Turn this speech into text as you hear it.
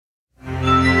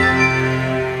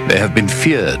They have been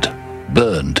feared,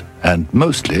 burned, and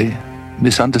mostly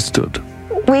misunderstood.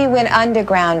 We went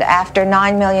underground after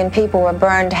 9 million people were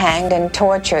burned, hanged, and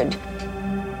tortured.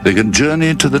 They can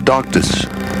journey to the darkness,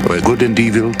 where good and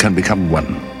evil can become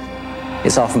one.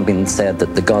 It's often been said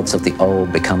that the gods of the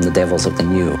old become the devils of the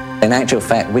new. In actual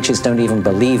fact, witches don't even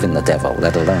believe in the devil,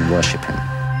 let alone worship him.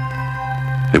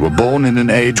 They were born in an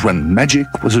age when magic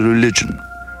was a religion,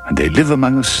 and they live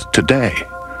among us today.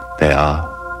 They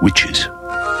are witches.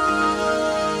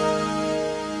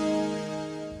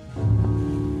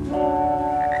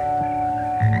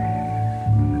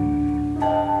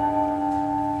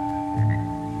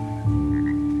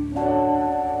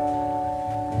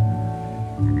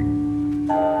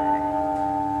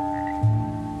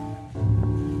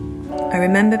 I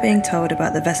remember being told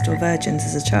about the Vestal Virgins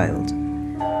as a child,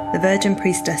 the virgin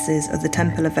priestesses of the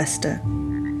Temple of Vesta.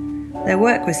 Their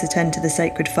work was to tend to the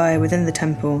sacred fire within the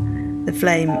temple, the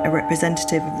flame a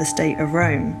representative of the state of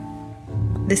Rome.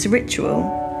 This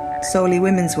ritual, solely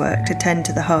women's work to tend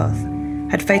to the hearth,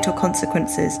 had fatal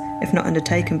consequences if not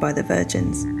undertaken by the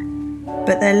virgins.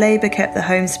 But their labour kept the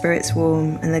home spirits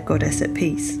warm and the goddess at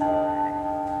peace.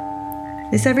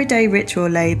 This everyday ritual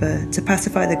labour to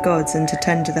pacify the gods and to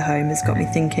tend to the home has got me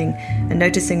thinking and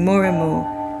noticing more and more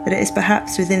that it is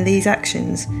perhaps within these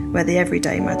actions where the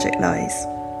everyday magic lies.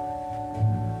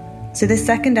 So this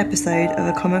second episode of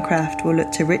A Common Craft will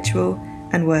look to ritual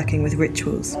and working with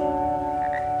rituals.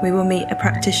 We will meet a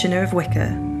practitioner of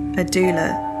Wicca, a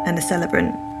doula and a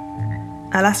celebrant.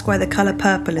 I'll ask why the colour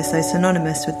purple is so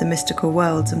synonymous with the mystical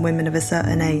worlds and women of a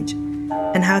certain age,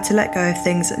 and how to let go of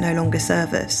things that no longer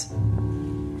serve us.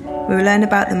 We will learn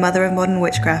about the mother of modern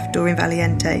witchcraft, Doreen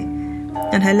Valiente,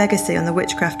 and her legacy on the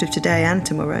witchcraft of today and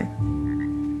tomorrow.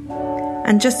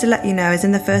 And just to let you know, as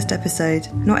in the first episode,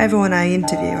 not everyone I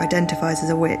interview identifies as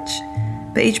a witch,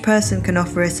 but each person can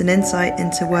offer us an insight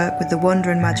into work with the wonder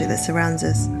and magic that surrounds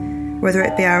us, whether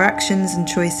it be our actions and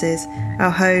choices,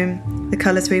 our home, the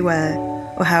colours we wear,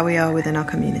 or how we are within our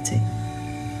community.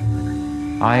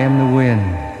 I am the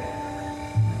wind,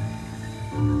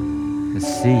 the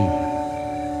sea,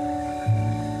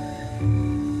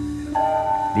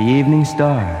 the evening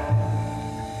star.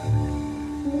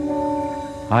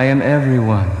 I am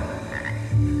everyone,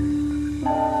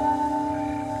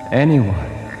 anyone,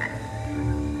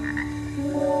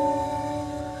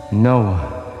 no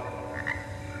one.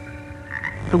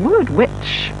 The word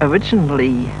witch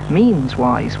originally means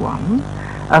wise one,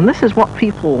 and this is what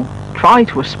people try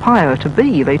to aspire to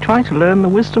be. They try to learn the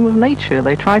wisdom of nature.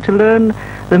 They try to learn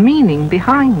the meaning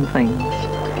behind things.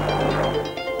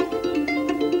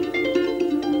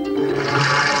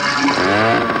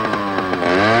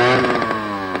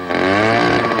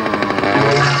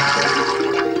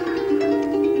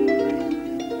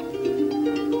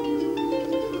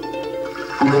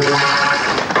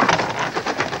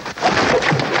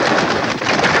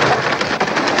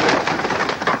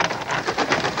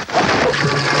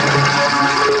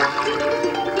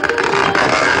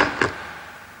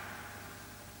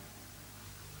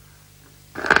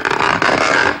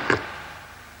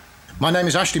 My name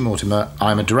is Ashley Mortimer.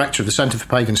 I'm a director of the Centre for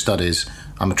Pagan Studies.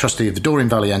 I'm a trustee of the Doreen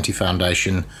Valiente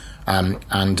Foundation, and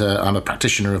I'm a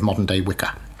practitioner of modern-day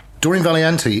Wicca. Doreen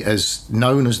Valiente is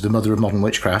known as the mother of modern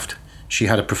witchcraft. She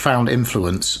had a profound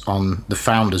influence on the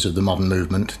founders of the modern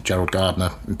movement, Gerald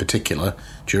Gardner in particular,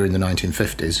 during the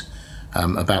 1950s,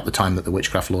 about the time that the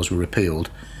witchcraft laws were repealed.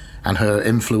 And her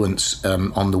influence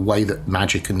on the way that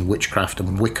magic and witchcraft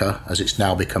and Wicca, as it's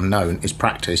now become known, is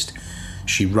practiced.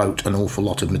 She wrote an awful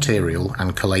lot of material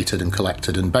and collated and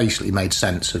collected and basically made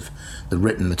sense of the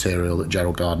written material that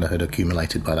Gerald Gardner had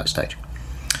accumulated by that stage.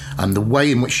 And the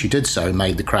way in which she did so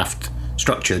made the craft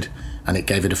structured, and it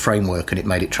gave it a framework, and it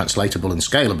made it translatable and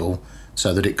scalable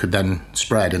so that it could then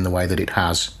spread in the way that it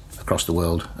has across the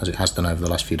world, as it has done over the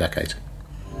last few decades.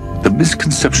 The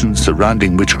misconceptions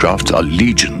surrounding witchcraft are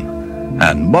legion,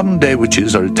 and modern-day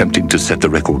witches are attempting to set the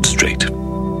record straight.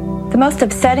 The most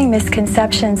upsetting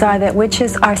misconceptions are that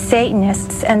witches are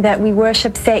Satanists and that we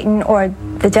worship Satan or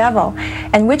the devil.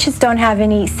 And witches don't have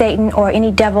any Satan or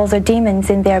any devils or demons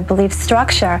in their belief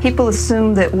structure. People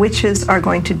assume that witches are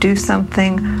going to do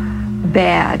something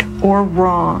bad or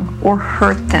wrong or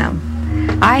hurt them.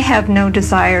 I have no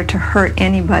desire to hurt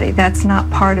anybody. That's not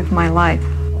part of my life.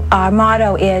 Our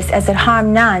motto is, as it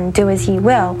harm none, do as ye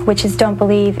will. Witches don't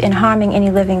believe in harming any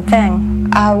living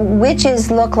thing. Witches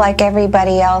look like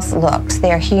everybody else looks.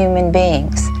 They're human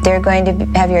beings. They're going to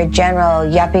have your general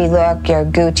yuppie look, your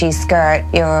Gucci skirt,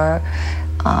 your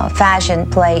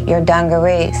fashion plate, your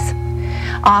dungarees.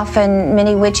 Often,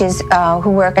 many witches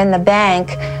who work in the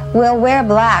bank will wear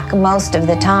black most of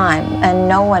the time, and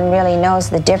no one really knows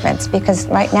the difference because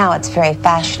right now it's very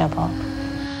fashionable.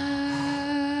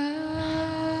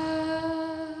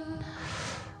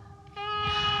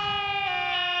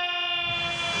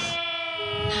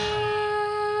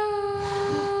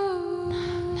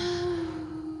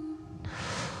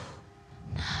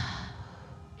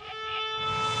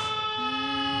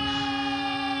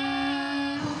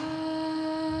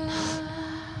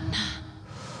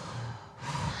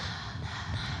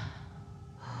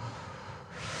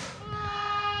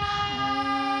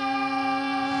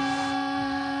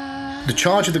 The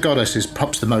Charge of the Goddess is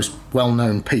perhaps the most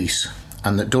well-known piece,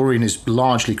 and that Doreen is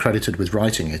largely credited with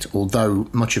writing it, although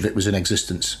much of it was in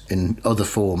existence in other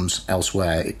forms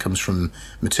elsewhere. It comes from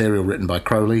material written by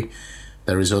Crowley.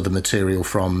 There is other material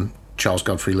from Charles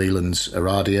Godfrey Leland's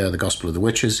Aradia, the Gospel of the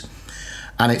Witches,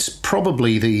 and it's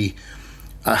probably the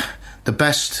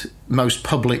best, most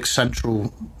public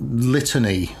central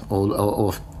litany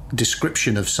or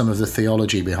description of some of the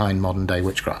theology behind modern-day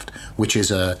witchcraft, which is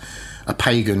a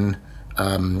pagan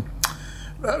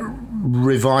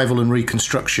revival and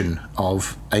reconstruction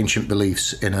of ancient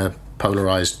beliefs in a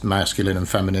polarized masculine and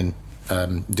feminine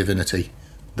divinity,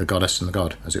 the goddess and the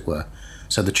god, as it were.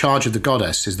 So the charge of the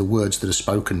goddess is the words that are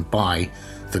spoken by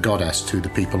the goddess to the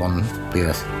people on the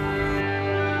earth.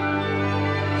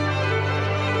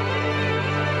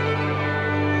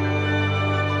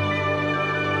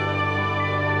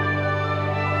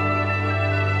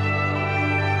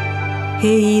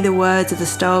 Hear ye the words of the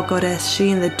star goddess, she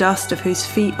in the dust of whose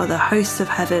feet are the hosts of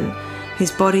heaven,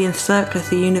 whose body encircleth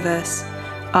the universe.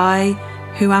 I,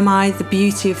 who am I, the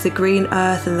beauty of the green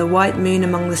earth and the white moon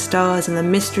among the stars and the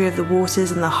mystery of the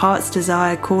waters and the heart's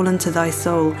desire, call unto thy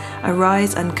soul,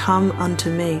 arise and come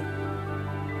unto me.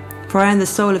 For I am the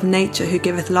soul of nature who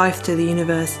giveth life to the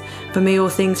universe. For me all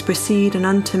things proceed, and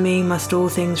unto me must all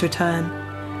things return.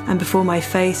 And before my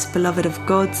face, beloved of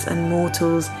gods and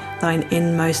mortals, thine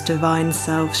inmost divine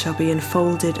self shall be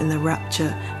enfolded in the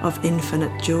rapture of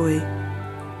infinite joy.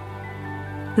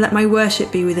 Let my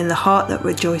worship be within the heart that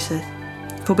rejoiceth,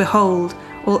 for behold,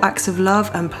 all acts of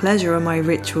love and pleasure are my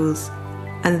rituals,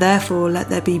 and therefore let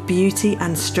there be beauty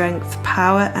and strength,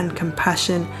 power and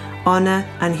compassion, honour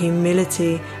and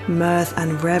humility, mirth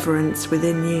and reverence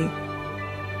within you.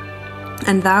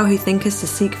 And thou who thinkest to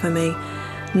seek for me,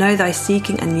 know thy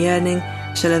seeking and yearning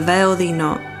shall avail thee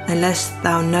not, unless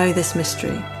thou know this mystery,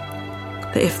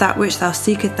 that if that which thou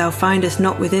seekest thou findest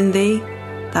not within thee,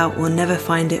 thou wilt never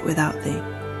find it without thee.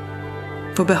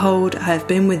 For behold, I have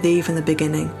been with thee from the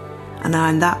beginning, and I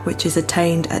am that which is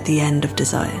attained at the end of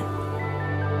desire.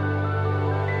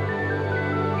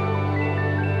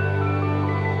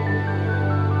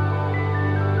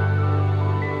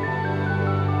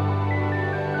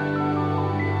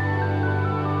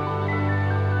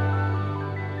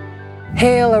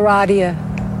 Hail, Aradia,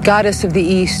 goddess of the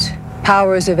east,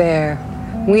 powers of air.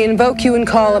 We invoke you and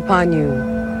call upon you.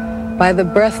 By the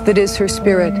breath that is her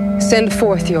spirit, send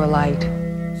forth your light.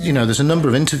 You know, there's a number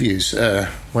of interviews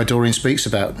where Doreen speaks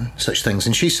about such things,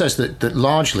 and she says that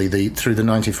largely through the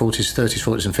 1940s, 30s,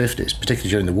 40s and 50s, particularly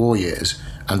during the war years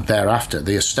and thereafter,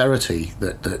 the austerity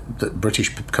that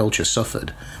British culture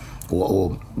suffered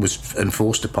or was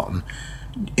enforced upon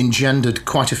engendered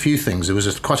quite a few things. There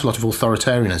was quite a lot of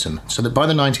authoritarianism, so that by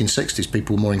the 1960s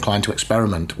people were more inclined to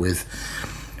experiment with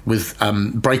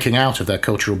breaking out of their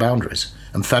cultural boundaries,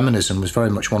 and feminism was very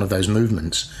much one of those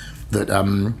movements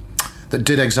that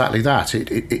did exactly that.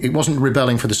 It wasn't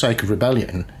rebelling for the sake of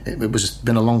rebellion. It was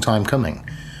been a long time coming,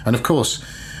 and of course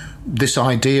this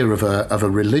idea of a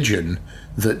religion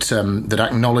that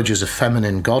acknowledges a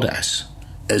feminine goddess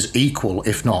as equal,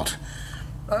 if not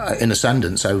in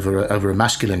ascendance over a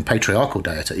masculine patriarchal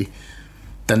deity,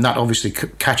 then that obviously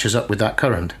catches up with that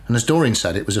current. And as Doreen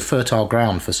said, it was a fertile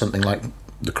ground for something like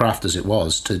the craft as it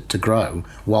was to grow,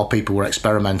 while people were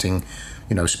experimenting,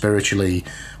 spiritually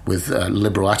with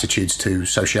liberal attitudes to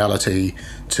sociality,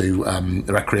 to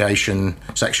recreation,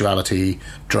 sexuality,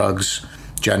 drugs,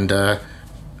 gender,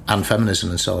 and feminism,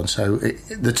 and so on. So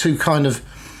the two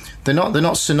they're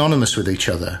not synonymous with each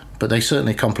other, but they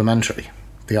certainly complementary.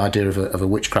 The idea of a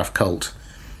witchcraft cult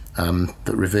that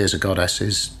reveres a goddess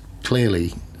is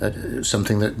clearly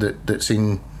something that's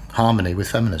in harmony with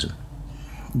feminism.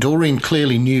 Doreen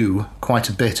clearly knew quite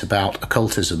a bit about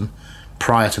occultism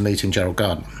prior to meeting Gerald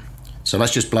Gardner. So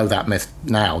let's just blow that myth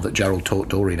now that Gerald taught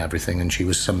Doreen everything and she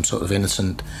was some sort of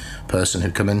innocent person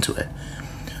who'd come into it.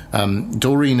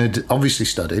 Doreen had obviously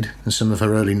studied, and some of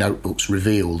her early notebooks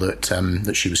reveal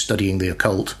that she was studying the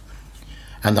occult.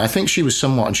 And I think she was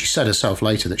somewhat, and she said herself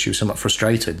later that she was somewhat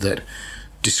frustrated that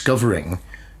discovering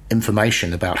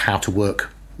information about how to work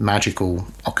magical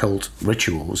occult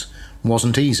rituals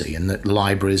wasn't easy, and that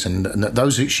libraries and that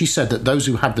those who, she said that those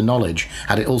who had the knowledge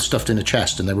had it all stuffed in a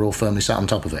chest and they were all firmly sat on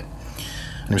top of it.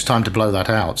 And it was time to blow that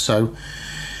out. So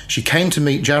she came to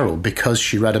meet Gerald because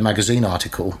she read a magazine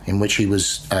article in which he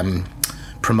was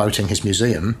promoting his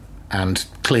museum, and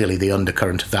clearly the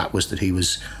undercurrent of that was that he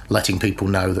was letting people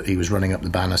know that he was running up the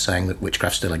banner saying that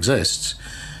witchcraft still exists,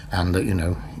 and that, you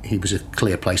know, he was a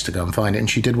clear place to go and find it. And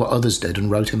she did what others did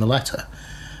and wrote him a letter.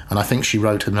 And I think she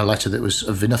wrote him a letter that was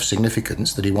of enough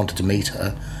significance that he wanted to meet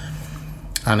her.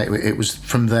 And it was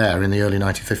from there, in the early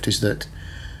 1950s, that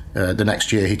the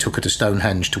next year he took her to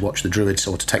Stonehenge to watch the Druids,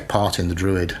 or to take part in the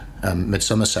Druid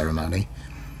midsummer ceremony.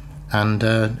 And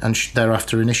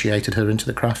thereafter initiated her into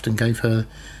the craft and gave her,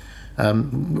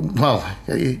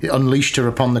 unleashed her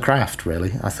upon the craft,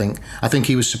 really. I think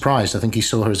he was surprised. I think he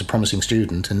saw her as a promising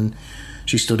student, and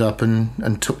she stood up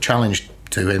and took challenge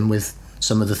to him with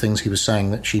some of the things he was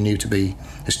saying that she knew to be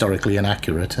historically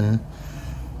inaccurate, and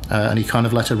he kind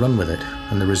of let her run with it.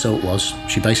 And the result was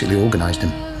she basically organised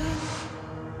him.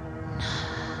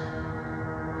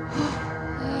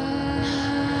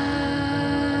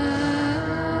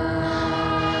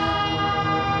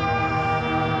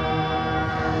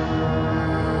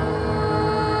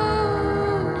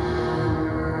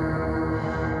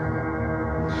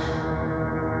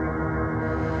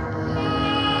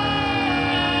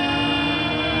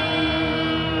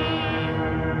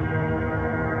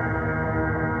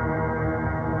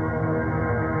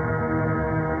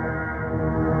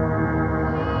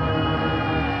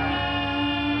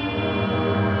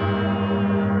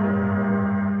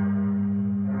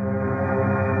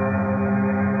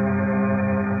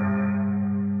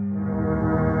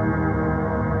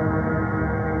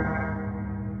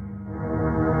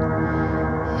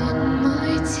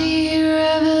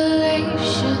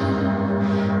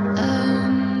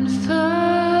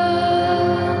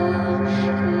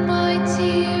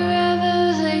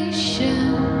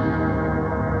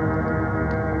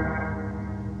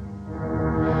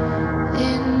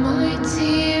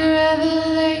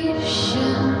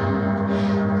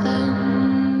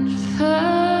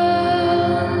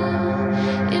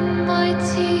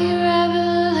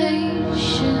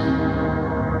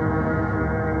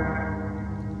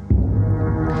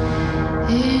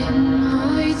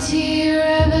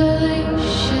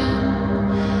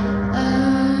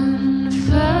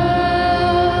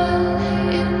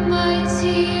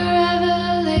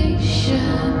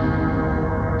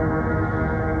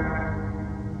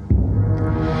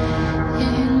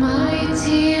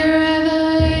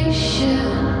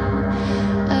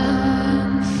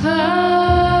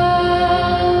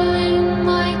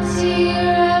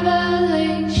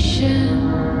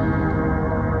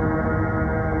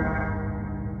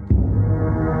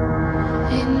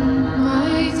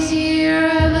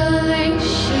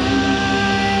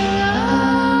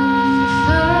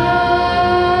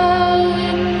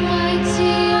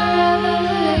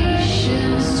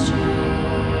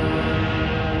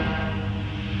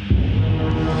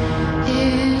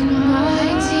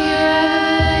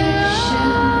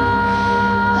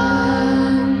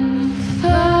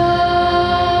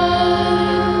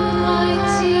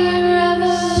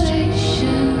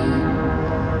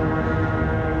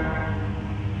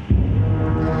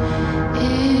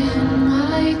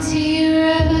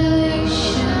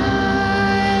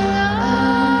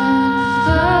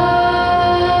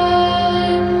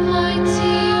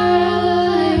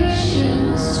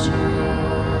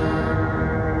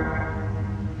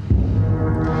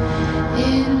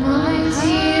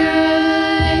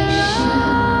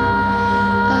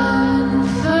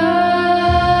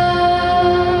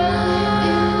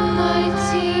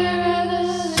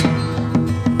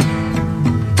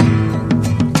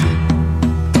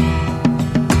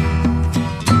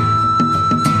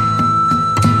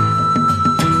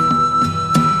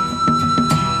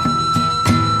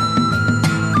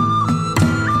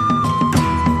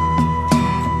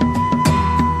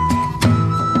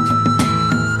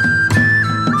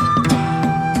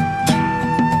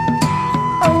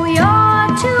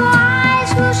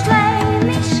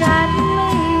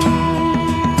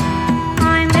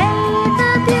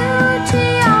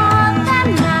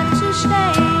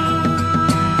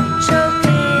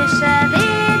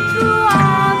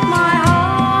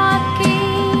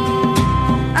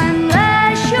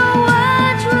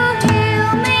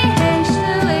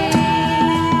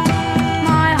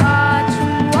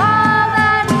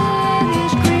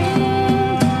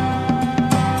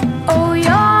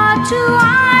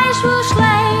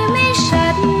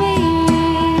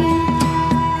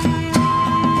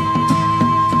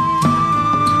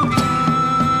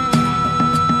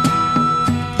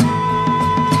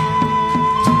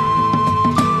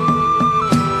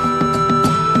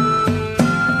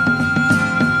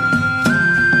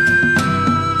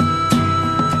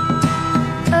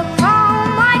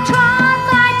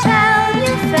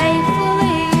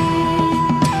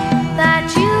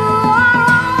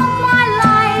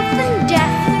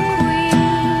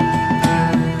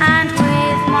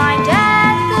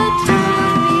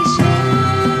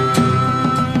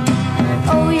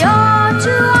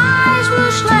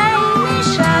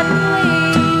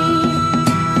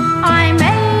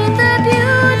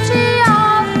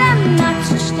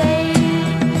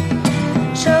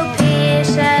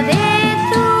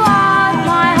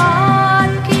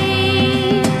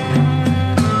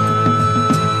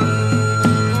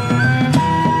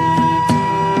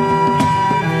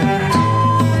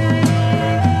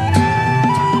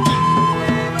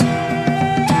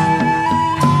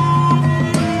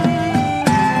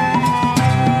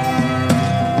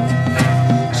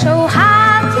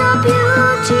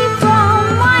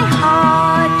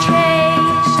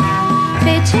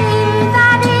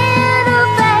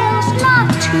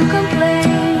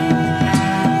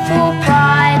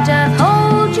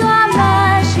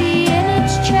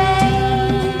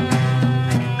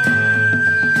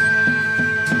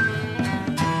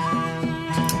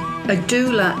 A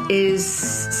doula is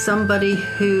somebody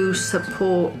who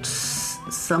supports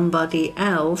somebody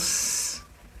else,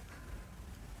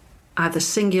 either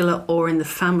singular or in the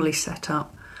family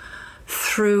setup,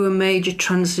 through a major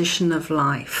transition of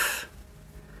life.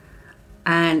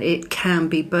 And it can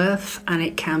be birth and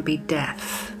it can be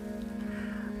death.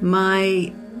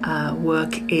 My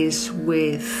work is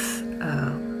with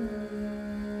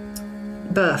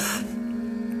birth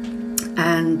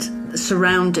and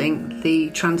surrounding the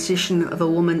transition of a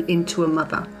woman into a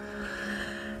mother.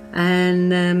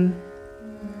 And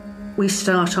we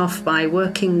start off by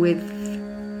working with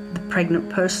the pregnant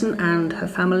person and her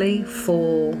family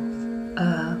for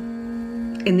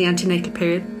in the antenatal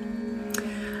period.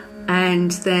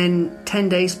 And then 10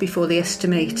 days before the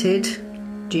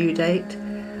estimated due date,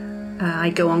 I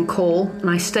go on call, and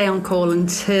I stay on call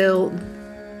until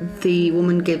the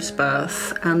woman gives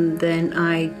birth, and then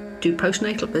I do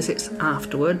postnatal visits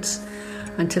afterwards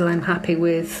until I'm happy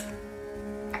with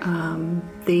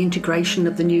the integration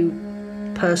of the new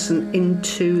person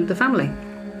into the family.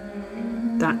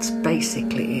 That's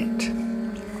basically it.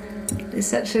 It's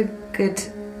such a good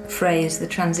phrase, the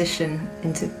transition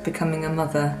into becoming a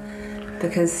mother,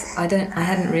 because I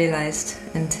hadn't realised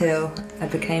until I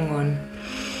became one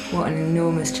what an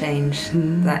enormous change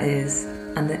that is,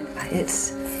 and that it's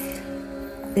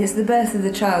the birth of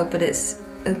the child, but it's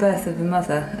the birth of the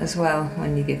mother as well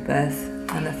when you give birth.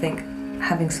 And I think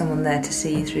having someone there to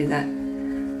see you through that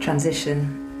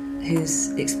transition,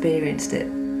 who's experienced it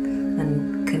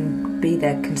and can be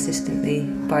there consistently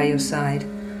by your side,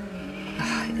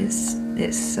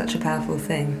 it's such a powerful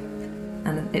thing.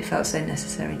 And it felt so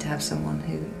necessary to have someone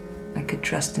who I could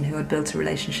trust and who I'd built a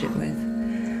relationship with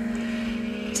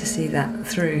to see that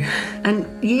through. And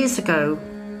years ago,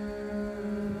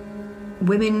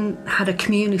 women had a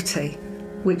community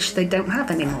which they don't have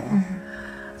anymore.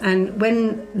 Mm-hmm. And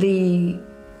when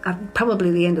probably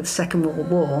the end of the Second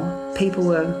World War,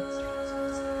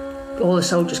 all the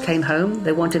soldiers came home,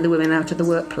 they wanted the women out of the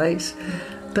workplace.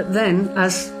 But then,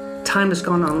 as time has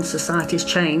gone on, society's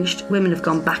changed, women have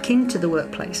gone back into the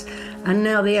workplace, and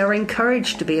now they are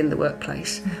encouraged to be in the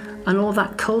workplace. Mm-hmm. And all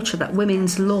that culture, that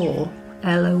women's law,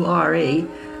 LORE,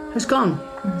 has gone.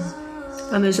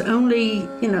 Mm-hmm. And there's only,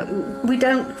 we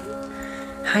don't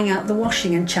hang out the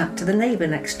washing and chat to the neighbour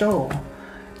next door.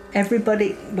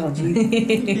 Everybody, most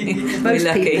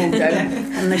people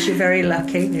don't, unless you're very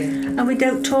lucky. Yeah. And we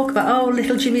don't talk about,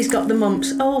 little Jimmy's got the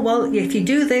mumps. Oh, well, if you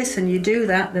do this and you do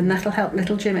that, then that'll help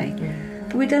little Jimmy. Yeah.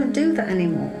 But we don't do that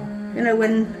anymore.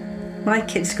 When my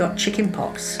kids got chicken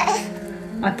pox,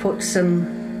 I put some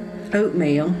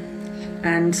oatmeal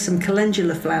and some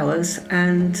calendula flowers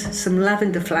and some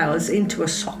lavender flowers into a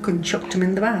sock and chucked them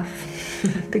in the bath.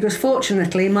 Because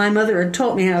fortunately my mother had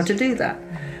taught me how to do that.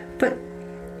 But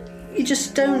you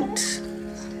just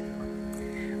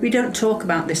we don't talk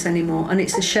about this anymore, and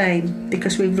it's a shame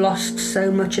because we've lost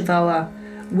so much of our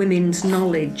women's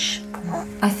knowledge.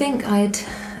 I think I'd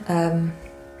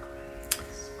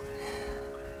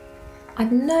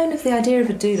known of the idea of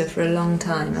a doula for a long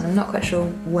time, and I'm not quite sure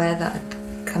where that had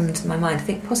come into my mind. I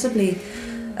think possibly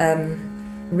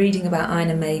reading about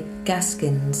Ina May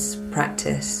Gaskin's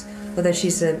practice, although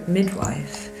she's a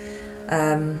midwife.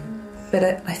 But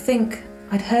I think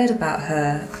I'd heard about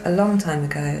her a long time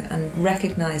ago and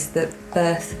recognised that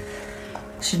birth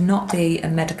should not be a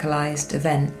medicalised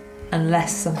event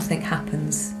unless something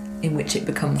happens in which it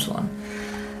becomes one.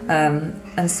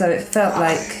 And so it felt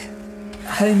like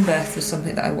home birth was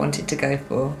something that I wanted to go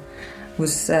for,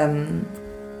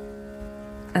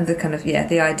 and the kind of,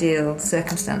 the ideal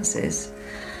circumstances.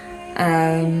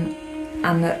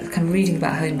 And that kind of reading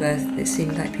about home birth, it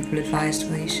seemed like people advised,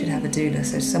 well, you should have a doula.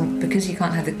 So because you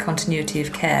can't have the continuity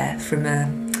of care from a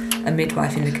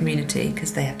midwife in the community,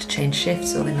 because they have to change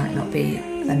shifts or they might not be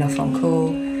enough on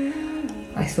call,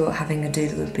 I thought having a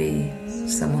doula would be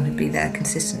someone who'd be there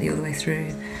consistently all the way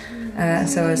through.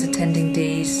 So I was attending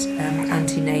Dee's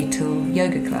antenatal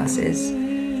yoga classes,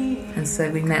 and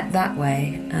so we met that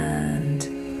way, and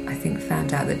I think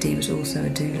found out that Dee was also a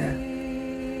doula,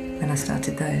 and I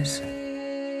started those.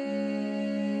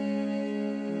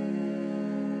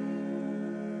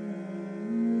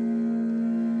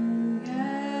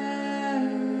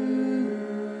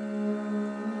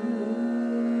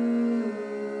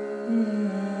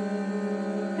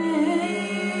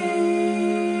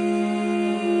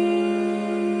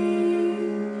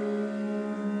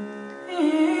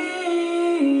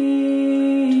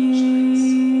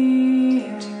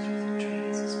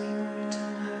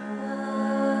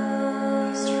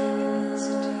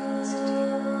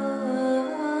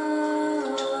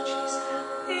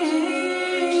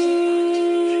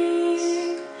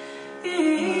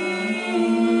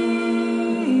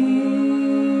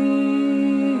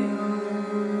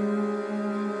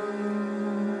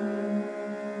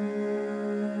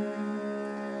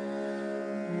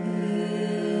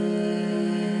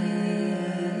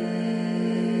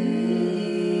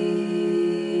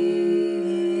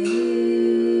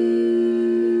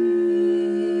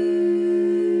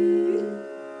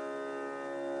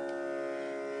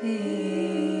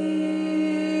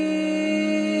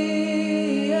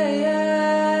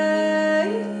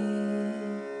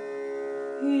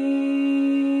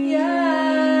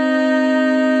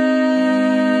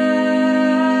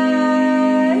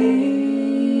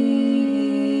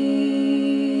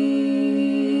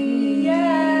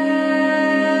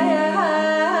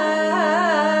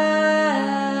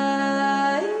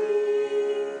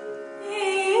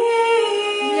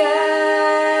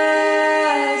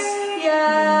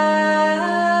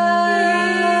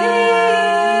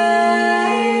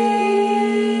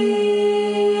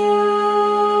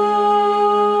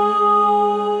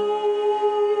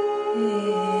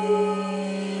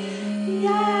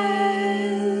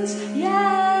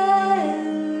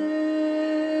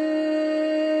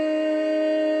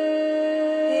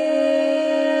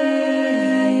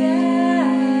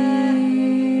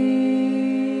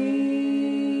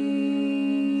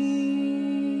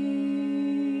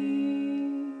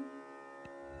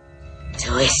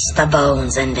 Twist the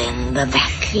bones and then the back.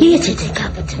 Here to take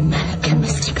up it and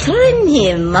mystic. Trim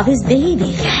him of his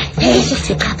baby fat. Here to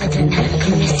take up it and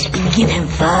mystic. Give him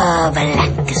fur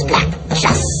black as black,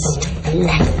 just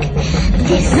like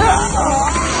this.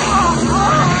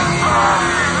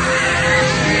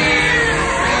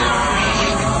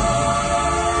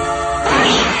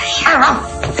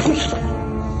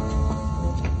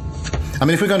 I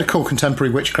mean, if we're going to call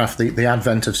contemporary witchcraft the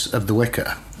advent of the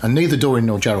Wicca, and neither Doreen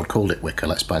nor Gerald called it Wicca,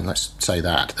 let's say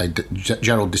that.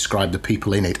 Gerald described the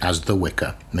people in it as the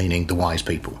Wicca, meaning the wise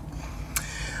people.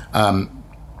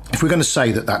 If we're going to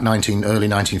say that early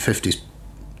 1950s,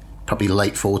 probably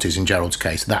late 40s in Gerald's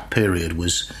case, that period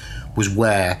was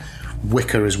where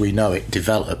Wicca as we know it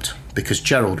developed, because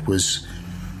Gerald was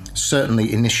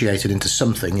certainly initiated into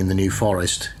something in the New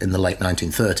Forest in the late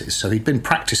 1930s. So he'd been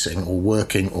practicing or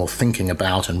working or thinking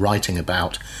about and writing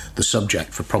about the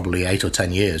subject for probably 8 or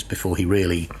 10 years before he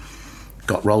really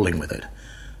got rolling with it.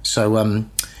 So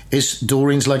is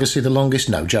Doreen's legacy the longest?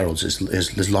 No, Gerald's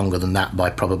is longer than that by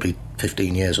probably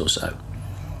 15 years or so.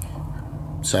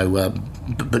 So,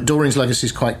 but Doreen's legacy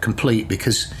is quite complete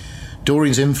because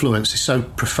Doreen's influence is so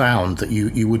profound that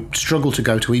you would struggle to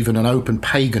go to even an open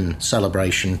pagan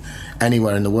celebration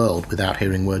anywhere in the world without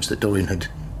hearing words that Doreen had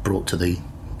brought to the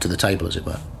table, as it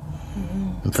were.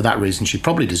 Mm-hmm. And for that reason, she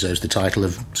probably deserves the title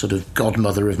of sort of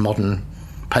godmother of modern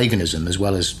paganism as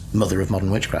well as mother of modern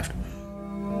witchcraft.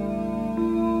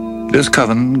 This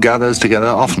coven gathers together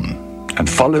often and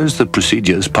follows the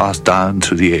procedures passed down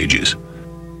through the ages.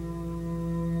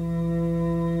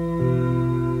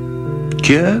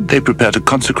 Here they prepare to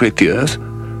consecrate the earth,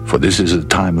 for this is a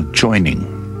time of joining,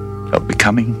 of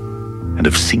becoming, and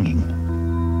of singing.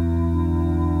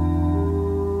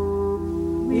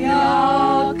 We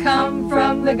all come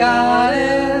from the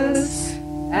goddess,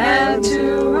 and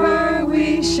to her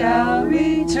we shall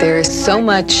return. There is so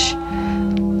much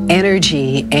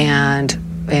energy and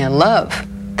love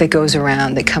that goes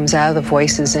around, that comes out of the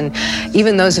voices, and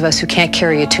even those of us who can't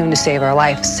carry a tune to save our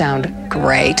life sound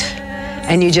great.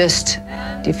 And you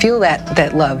feel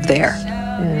that love there,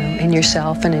 in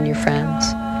yourself and in your friends.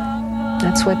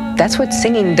 That's what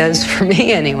singing does for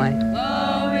me, anyway.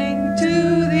 Flowing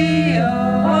to the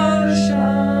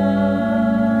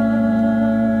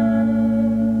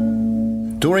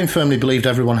ocean. Doreen firmly believed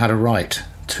everyone had a right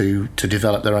to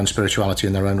develop their own spirituality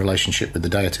and their own relationship with the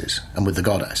deities and with the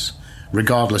goddess,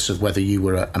 regardless of whether you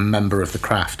were a member of the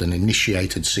craft and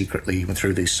initiated secretly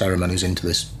through these ceremonies into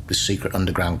this secret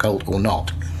underground cult or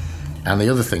not. And the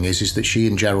other thing is that she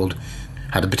and Gerald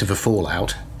had a bit of a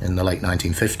fallout in the late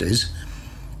 1950s,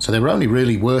 so they were only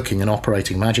really working and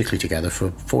operating magically together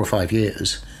for 4 or 5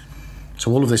 years.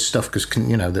 So all of this stuff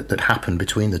that happened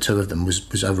between the two of them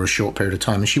was over a short period of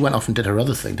time, and she went off and did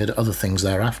other things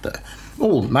thereafter,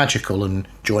 all magical, and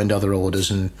joined other orders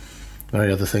and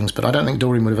very other things. But I don't think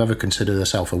Doreen would have ever considered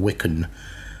herself a Wiccan,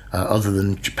 other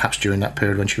than perhaps during that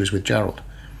period when she was with Gerald.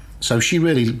 So she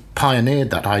really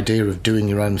pioneered that idea of doing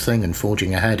your own thing and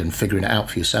forging ahead and figuring it out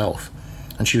for yourself.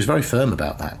 And she was very firm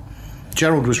about that.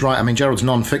 Gerald was right. I mean, Gerald's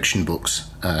non-fiction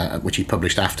books, which he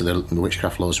published after the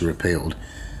witchcraft laws were repealed,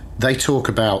 they talk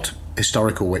about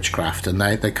historical witchcraft, and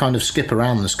they kind of skip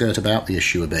around the skirt about the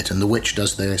issue a bit, and the witch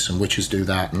does this and witches do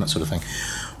that and that sort of thing.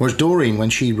 Whereas Doreen,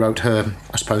 when she wrote her,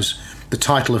 I suppose, the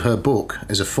title of her book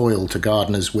is a foil to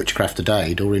Gardner's Witchcraft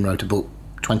Today. Doreen wrote a book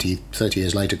 20, 30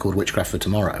 years later called Witchcraft for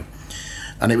Tomorrow.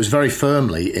 And it was very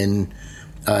firmly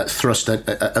thrust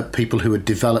at people who had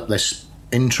developed this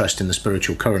interest in the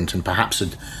spiritual current and perhaps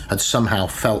had somehow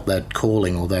felt their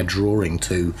calling or their drawing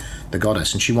to the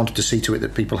goddess. And she wanted to see to it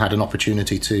that people had an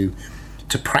opportunity to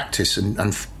practice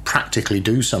and practically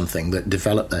do something that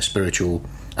developed their spiritual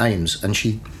aims. And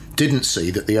she didn't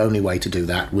see that the only way to do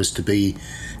that was to be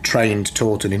trained,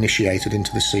 taught and initiated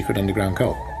into this secret underground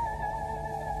cult.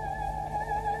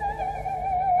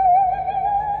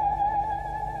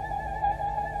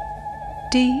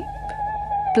 Deep,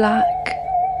 black,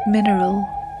 mineral,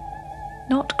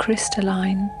 not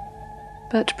crystalline,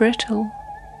 but brittle.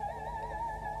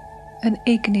 An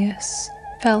igneous,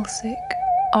 felsic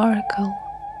oracle,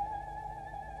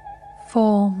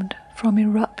 formed from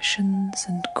eruptions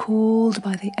and cooled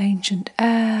by the ancient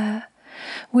air,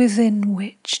 within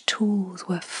which tools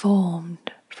were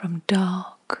formed from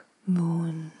dark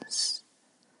moons.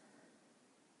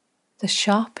 The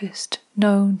sharpest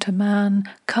known to man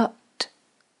cut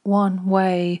one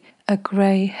way a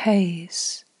grey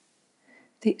haze,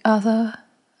 the other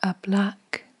a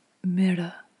black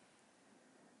mirror,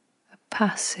 a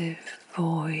passive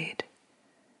void,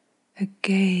 a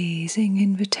gazing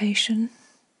invitation,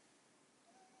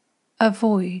 a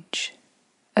voyage,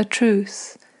 a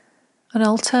truth, an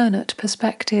alternate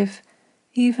perspective,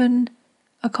 even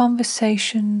a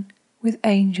conversation with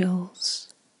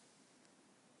angels.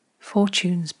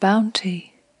 Fortune's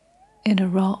bounty in a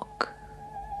rock.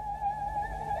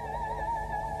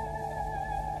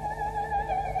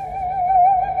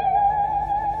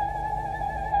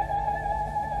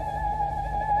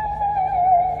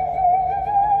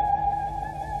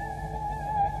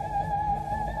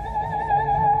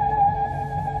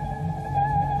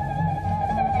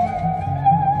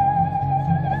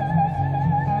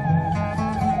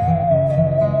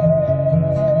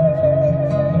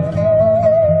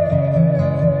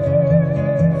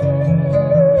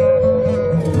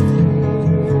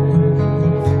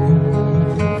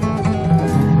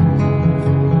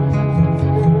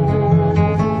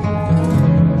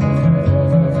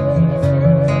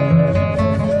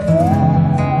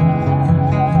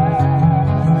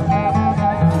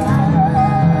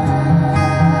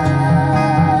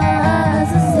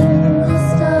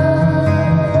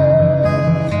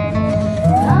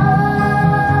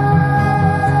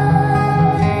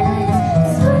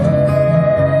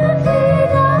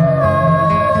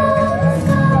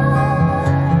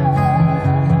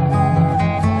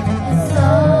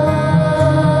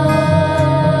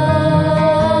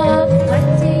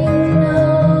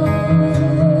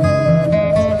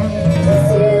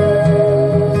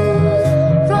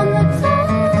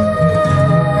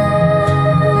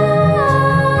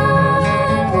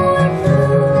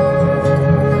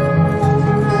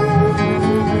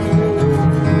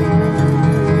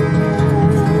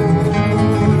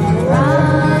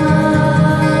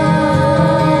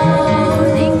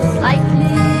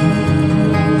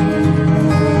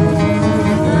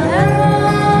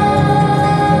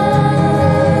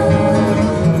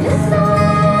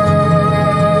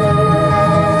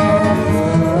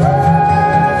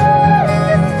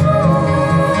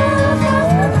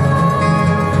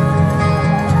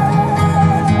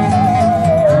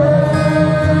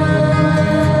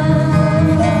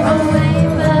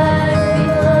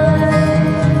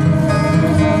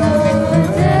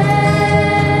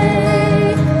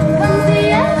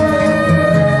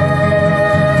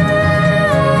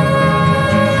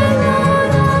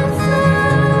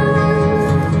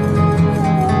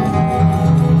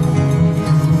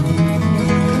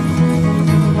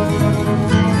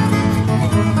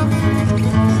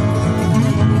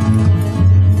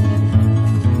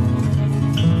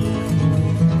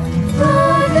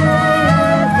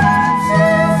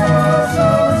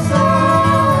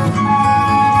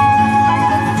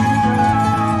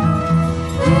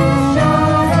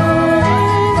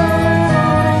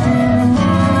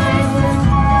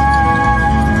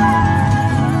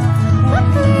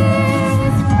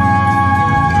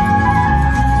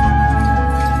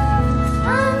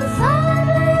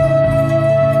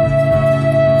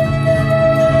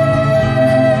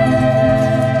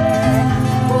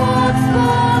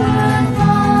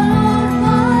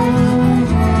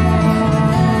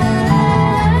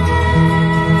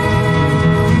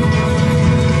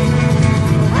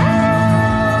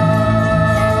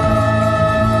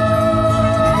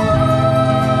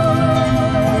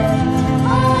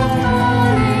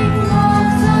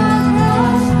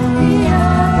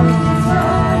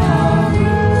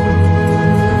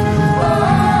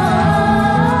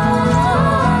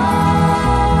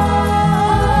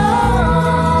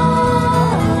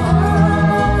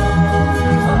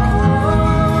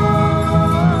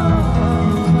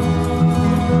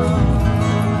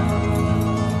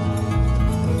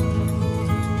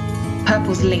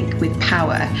 Purple's link with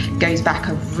power goes back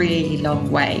a really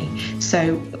long way.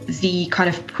 So the kind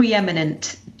of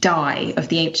preeminent dye of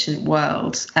the ancient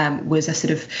world was a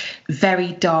sort of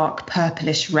very dark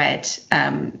purplish red,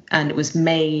 and it was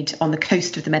made on the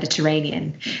coast of the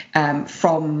Mediterranean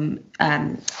from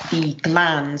the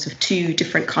glands of two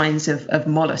different kinds of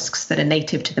mollusks that are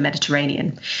native to the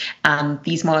Mediterranean. And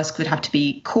these mollusks would have to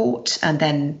be caught and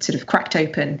then sort of cracked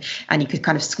open, and you could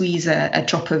kind of squeeze a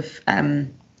drop of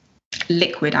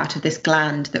liquid out of this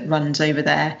gland that runs over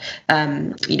their,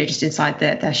 just inside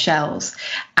their shells.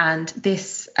 And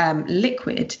this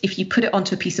liquid, if you put it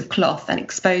onto a piece of cloth and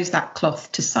expose that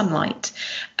cloth to sunlight,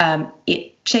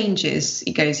 it changes.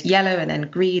 It goes yellow and then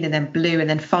green and then blue and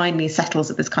then finally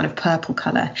settles at this kind of purple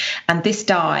colour. And this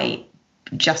dye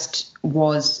just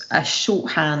was a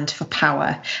shorthand for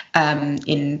power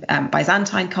in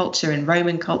Byzantine culture and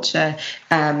Roman culture,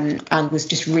 and was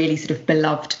just really sort of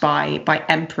beloved by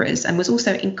emperors, and was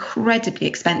also incredibly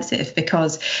expensive,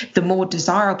 because the more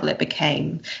desirable it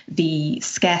became, the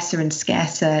scarcer and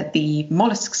scarcer the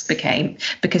mollusks became,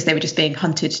 because they were just being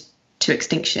hunted to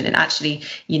extinction. And actually,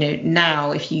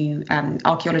 now if you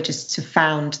archaeologists have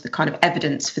found the kind of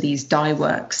evidence for these dye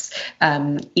works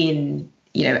in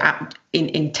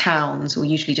towns, or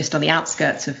usually just on the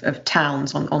outskirts of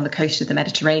towns on the coast of the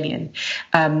Mediterranean.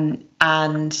 And,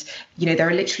 there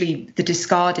are literally the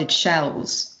discarded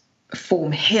shells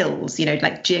form hills,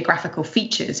 like geographical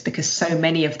features, because so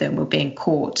many of them were being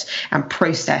caught and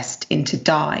processed into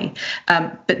dye.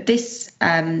 But this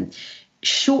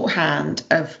shorthand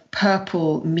of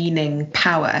purple meaning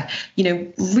power,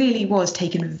 really was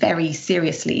taken very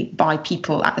seriously by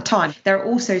people at the time. There are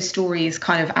also stories,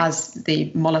 kind of as the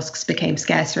mollusks became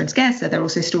scarcer and scarcer, there are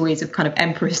also stories of kind of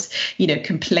emperors,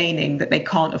 complaining that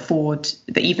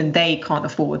even they can't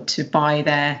afford to buy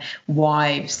their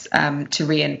wives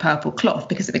Tyrian purple cloth,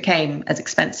 because it became as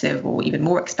expensive, or even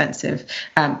more expensive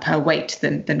per weight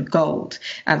than gold.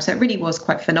 So it really was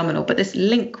quite phenomenal. But this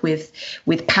link with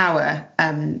power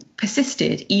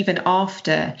persisted even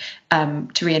after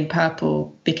Tyrian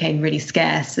purple became really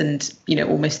scarce, and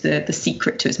almost the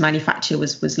secret to its manufacture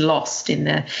was lost in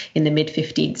the mid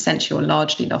 15th century, or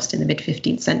largely lost in the mid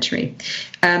 15th century.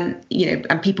 And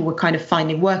people were kind of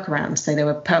finding workarounds. So there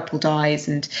were purple dyes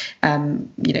and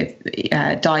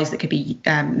dyes that could be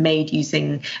made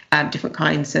using different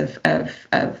kinds of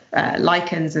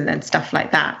lichens and stuff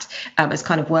like that as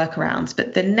kind of workarounds.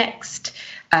 But the next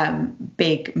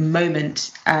big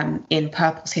moment in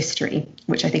purple's history,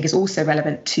 which I think is also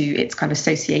relevant to its kind of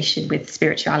association with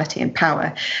spirituality and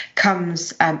power,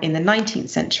 comes in the 19th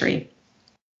century,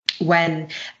 when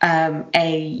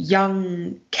a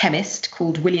young chemist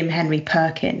called William Henry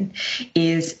Perkin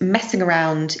is messing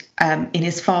around in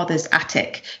his father's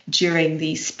attic during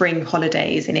the spring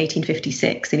holidays in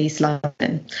 1856 in East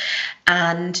London.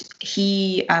 And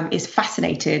he is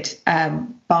fascinated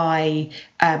by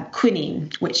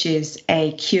quinine, which is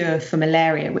a cure for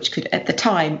malaria, which could at the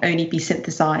time only be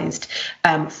synthesized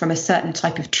from a certain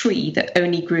type of tree that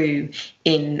only grew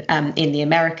in the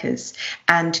Americas.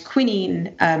 And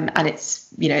quinine and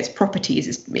its properties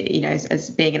as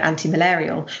being an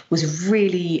anti-malarial was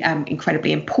really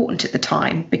incredibly important at the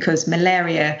time, because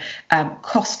malaria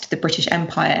cost the British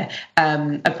Empire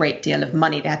a great deal of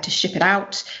money. They had to ship it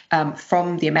out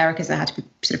from the Americas, and it had to be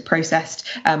sort of processed.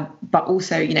 But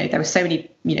also, there were so many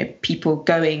people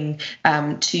going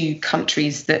to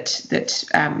countries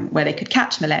that where they could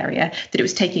catch malaria, that it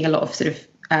was taking a lot of sort of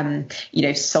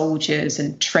soldiers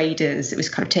and traders. It was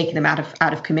kind of taking them out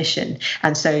of commission.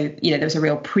 And so, there was a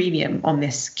real premium on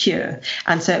this cure.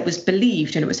 And so it was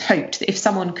believed and it was hoped that if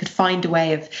someone could find a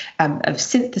way of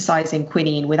synthesizing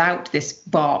quinine without this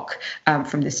bark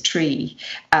from this tree,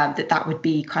 that would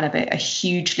be kind of a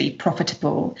hugely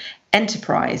profitable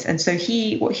enterprise. And so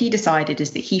what he decided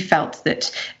is that he felt that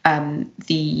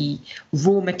the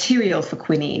raw material for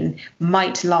quinine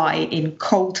might lie in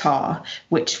coal tar,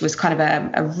 which was kind of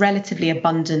a relatively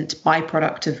abundant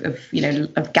byproduct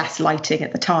of gas lighting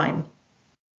at the time.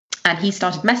 And he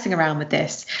started messing around with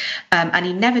this, and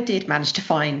he never did manage to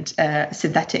find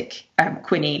synthetic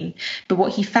quinine. But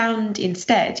what he found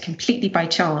instead, completely by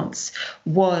chance,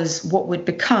 was what would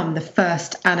become the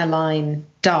first aniline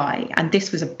dye. And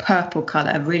this was a purple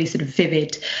colour, a really sort of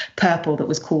vivid purple that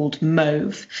was called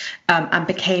mauve, and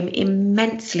became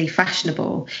immensely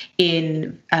fashionable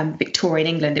in Victorian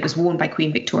England. It was worn by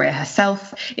Queen Victoria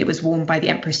herself. It was worn by the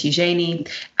Empress Eugenie.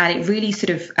 And it really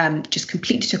sort of just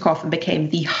completely took off and became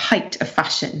the height of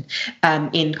fashion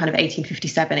in kind of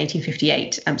 1857,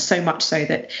 1858. So much so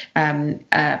that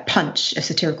Punch, a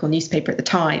satirical newspaper at the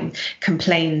time,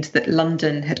 complained that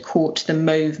London had caught the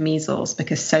mauve measles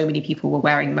because so many people were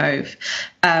wearing mauve.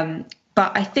 But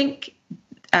I think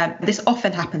this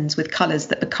often happens with colours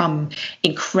that become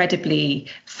incredibly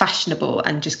fashionable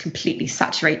and just completely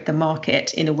saturate the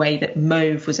market in a way that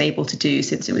mauve was able to do,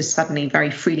 since it was suddenly very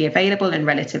freely available and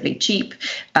relatively cheap,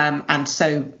 and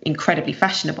so incredibly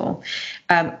fashionable.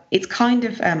 It's kind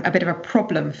of a bit of a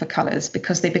problem for colours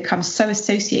because they become so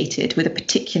associated with a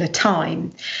particular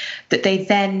time that they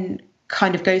then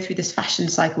kind of go through this fashion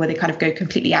cycle where they kind of go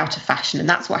completely out of fashion. And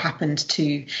that's what happened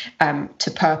to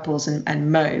purples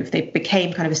and mauve. They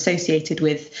became kind of associated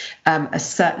with a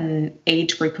certain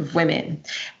age group of women,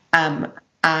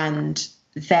 and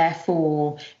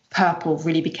therefore purple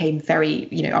really became very,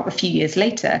 a few years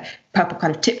later, purple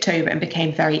kind of tipped over and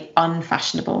became very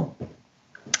unfashionable.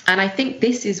 And I think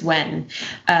this is when,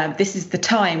 this is the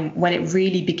time when it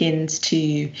really begins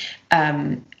to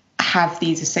have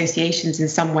these associations in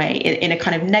some way, in a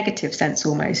kind of negative sense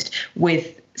almost,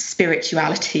 with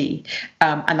spirituality,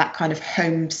 and that kind of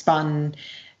homespun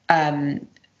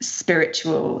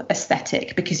spiritual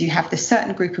aesthetic, because you have this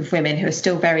certain group of women who are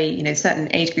still very, certain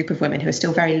age group of women who are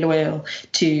still very loyal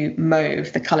to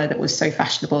mauve, the colour that was so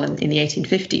fashionable in the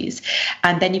 1850s.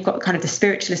 And then you've got kind of the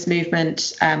spiritualist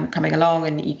movement coming along,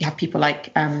 and you have people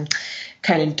like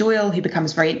Conan Doyle, who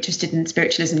becomes very interested in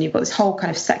spiritualism. You've got this whole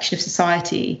kind of section of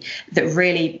society that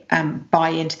really buy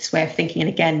into this way of thinking, and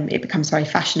again, it becomes very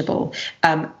fashionable.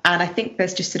 And I think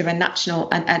there's just sort of a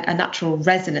natural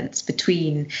resonance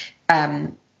between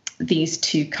these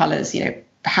two colours,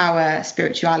 power,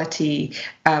 spirituality,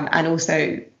 and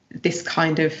also this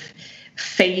kind of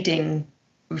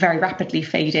very rapidly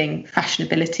fading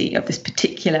fashionability of this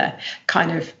particular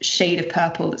kind of shade of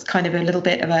purple that's kind of a little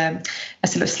bit of a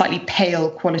sort of slightly pale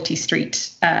Quality Street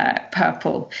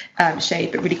purple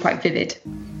shade, but really quite vivid.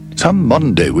 Some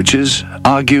modern-day witches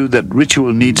argue that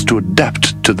ritual needs to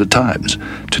adapt to the times,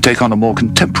 to take on a more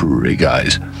contemporary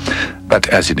guise. But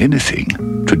as in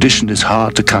anything, tradition is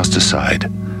hard to cast aside,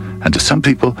 and to some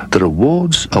people, the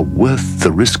rewards are worth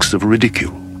the risks of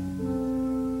ridicule.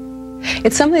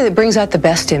 It's something that brings out the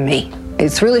best in me.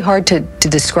 It's really hard to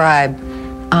describe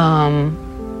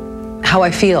how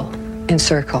I feel in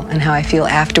Circle and how I feel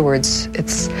afterwards.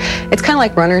 It's kind of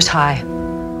like runner's high.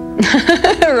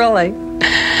 Really.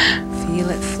 Feel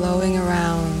it flowing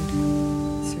around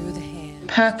through the hand.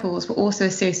 Purples were also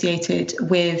associated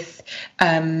with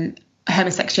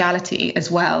homosexuality as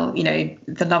well.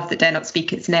 The love that dare not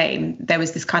speak its name. There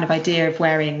was this kind of idea of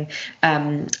wearing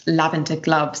lavender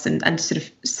gloves and sort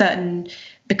of certain,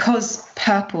 because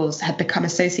purples had become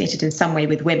associated in some way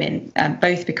with women,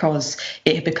 both because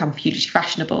it had become hugely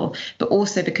fashionable, but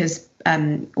also because,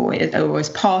 or as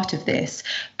part of this,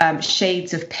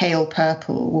 shades of pale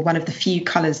purple were one of the few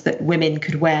colours that women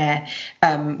could wear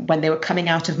when they were coming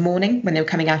out of mourning, when they were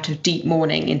coming out of deep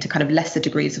mourning into kind of lesser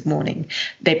degrees of mourning.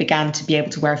 They began to be able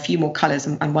to wear a few more colours,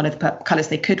 and one of the colours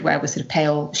they could wear was sort of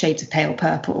pale shades of pale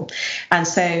purple. And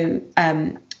so,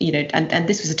 and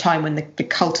this was a time when the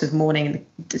cult of mourning,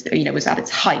 was at its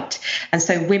height. And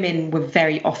so women were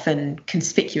very often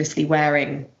conspicuously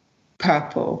wearing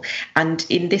purple, and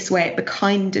in this way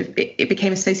it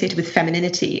became associated with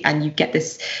femininity, and you get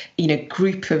this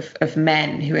group of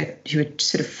men who are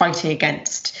sort of fighting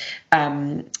against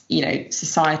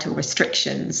societal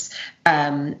restrictions,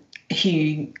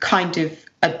 who kind of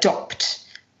adopt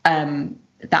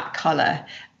that colour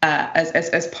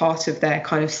as part of their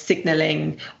kind of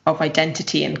signalling of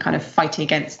identity and kind of fighting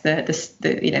against the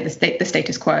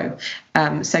status quo.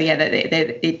 So yeah,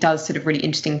 it does sort of really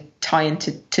interesting tie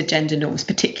into gender norms,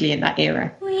 particularly in that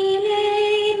era. We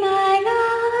lay my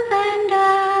love and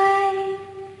I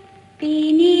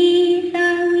beneath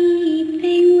a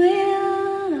weeping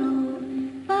willow,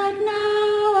 but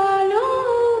now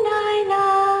alone I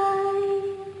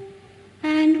lie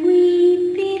and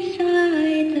weep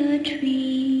beside the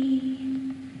tree,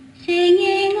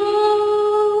 singing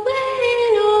 "Oh,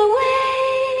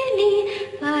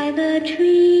 Wayley, by the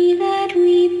tree that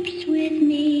weeps with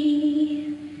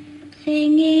me,"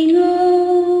 singing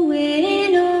 "Oh,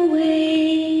 Wayley,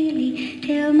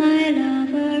 till my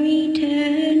lover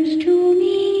returns to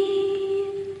me."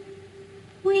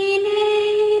 We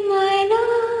lay my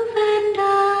love and I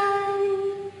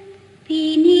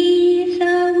beneath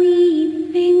a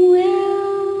weeping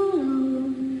willow,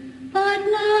 but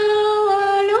now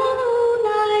alone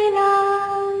I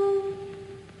lie.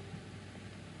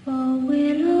 Oh,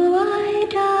 willow, I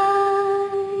die.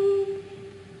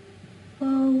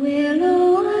 Oh, willow,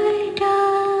 I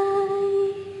die.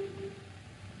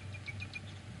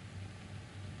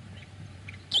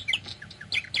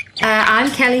 I'm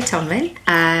Kelly Tomlin.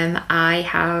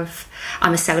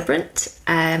 I'm a celebrant.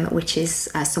 which is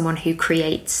someone who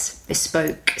creates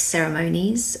bespoke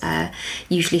ceremonies,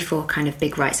 usually for kind of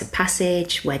big rites of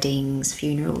passage, weddings,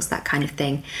 funerals, that kind of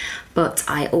thing. But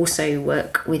I also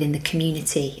work within the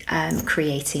community,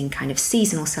 creating kind of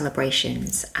seasonal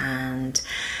celebrations, and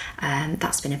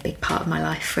that's been a big part of my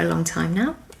life for a long time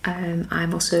now.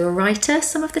 I'm also a writer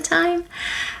some of the time,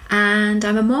 and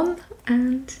I'm a mom,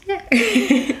 and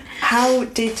yeah. How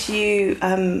did you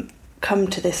come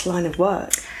to this line of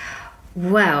work?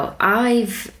 Well,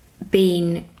 I've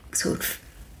been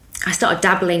I started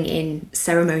dabbling in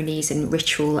ceremonies and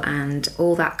ritual and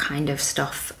all that kind of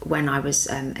stuff when I was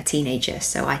a teenager.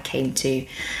 So I came to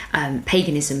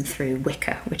paganism through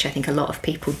Wicca, which I think a lot of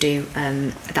people do.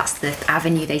 That's the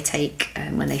avenue they take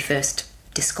when they first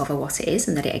discover what it is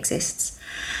and that it exists.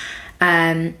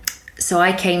 So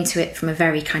I came to it from a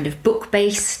very kind of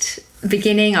book-based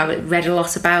beginning. I read a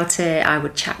lot about it. I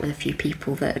would chat with a few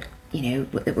people that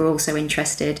were also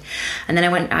interested, and then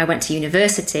I went to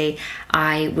university.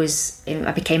 I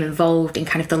became involved in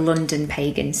kind of the London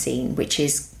pagan scene, which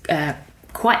is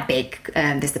quite big.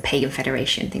 There's the Pagan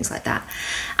Federation, things like that,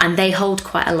 and they hold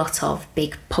quite a lot of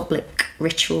big public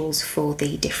rituals for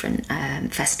the different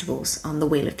festivals on the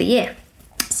Wheel of the Year.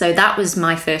 So that was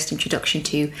my first introduction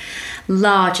to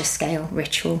larger scale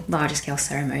ritual, larger scale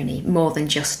ceremony, more than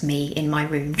just me in my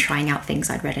room trying out things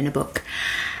I'd read in a book.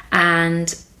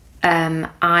 And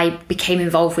I became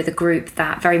involved with a group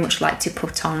that very much liked to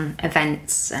put on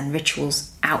events and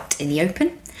rituals out in the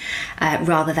open,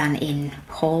 rather than in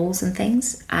halls and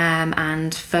things.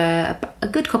 And for a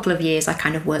good couple of years, I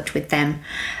kind of worked with them,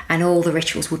 and all the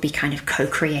rituals would be kind of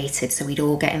co-created. So we'd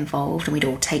all get involved and we'd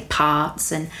all take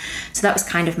parts. And so that was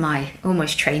kind of my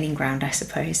almost training ground, I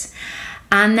suppose.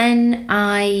 And then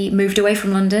I moved away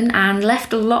from London and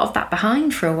left a lot of that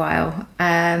behind for a while,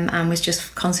 and was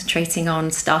just concentrating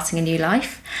on starting a new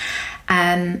life.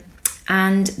 And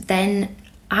then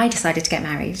I decided to get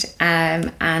married,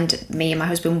 and me and my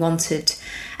husband wanted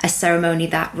a ceremony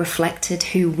that reflected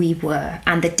who we were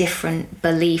and the different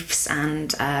beliefs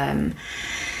and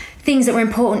things that were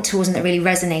important to us and that really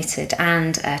resonated.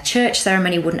 And a church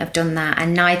ceremony wouldn't have done that,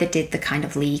 and neither did the kind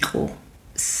of legal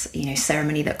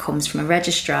ceremony that comes from a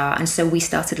registrar. And so we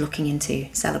started looking into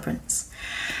celebrants,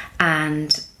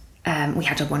 and we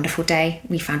had a wonderful day.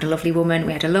 We found a lovely woman,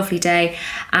 we had a lovely day,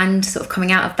 and sort of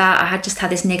coming out of that, I had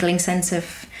this niggling sense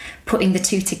of putting the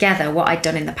two together, what I'd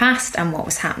done in the past and what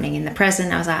was happening in the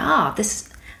present. I was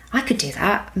like, I could do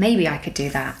that, maybe I could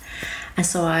do that. And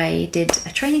so I did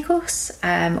a training course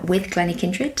with Glennie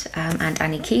Kindred and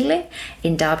Annie Keeley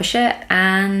in Derbyshire,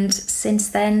 and since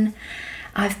then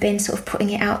I've been sort of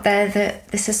putting it out there that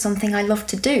this is something I love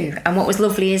to do. And what was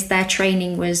lovely is their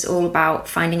training was all about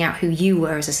finding out who you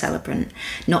were as a celebrant,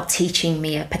 not teaching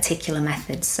me a particular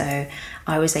method. So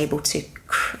I was able to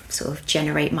sort of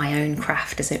generate my own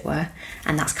craft, as it were.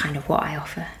 And that's kind of what I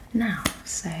offer now.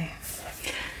 So,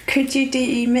 could you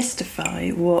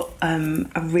demystify what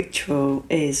a ritual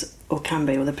is or can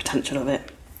be, or the potential of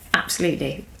it?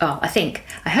 Absolutely. I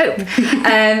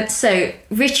hope. So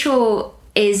ritual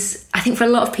is, I think for a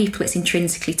lot of people, it's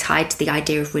intrinsically tied to the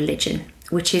idea of religion,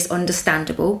 which is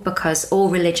understandable because all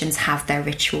religions have their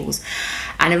rituals.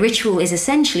 And a ritual is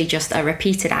essentially just a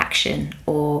repeated action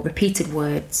or repeated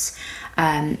words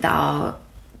that are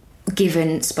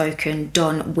given, spoken,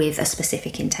 done with a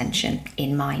specific intention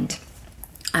in mind.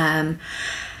 And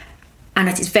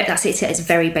that's it at its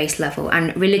very base level.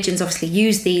 And religions obviously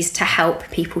use these to help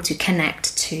people to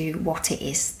connect to what it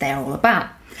is they're all about.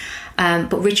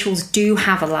 But rituals do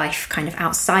have a life kind of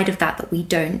outside of that we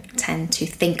don't tend to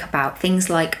think about. Things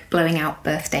like blowing out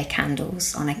birthday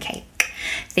candles on a cake.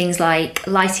 Things like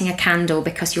lighting a candle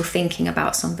because you're thinking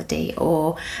about somebody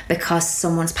or because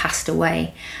someone's passed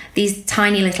away. These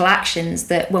tiny little actions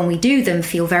that when we do them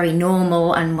feel very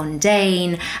normal and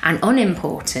mundane and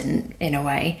unimportant in a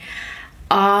way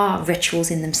are rituals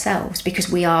in themselves,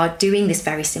 because we are doing this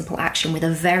very simple action with a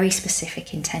very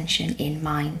specific intention in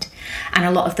mind. And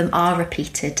a lot of them are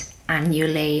repeated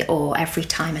annually or every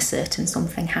time a certain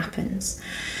something happens.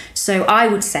 So I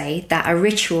would say that a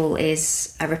ritual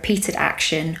is a repeated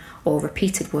action or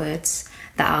repeated words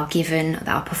that are given, that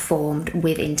are performed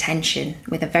with intention,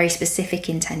 with a very specific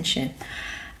intention.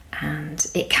 And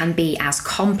it can be as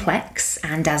complex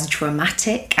and as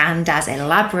dramatic and as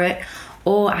elaborate,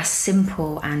 or as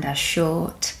simple and as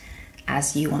short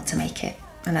as you want to make it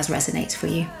and as resonates for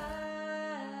you.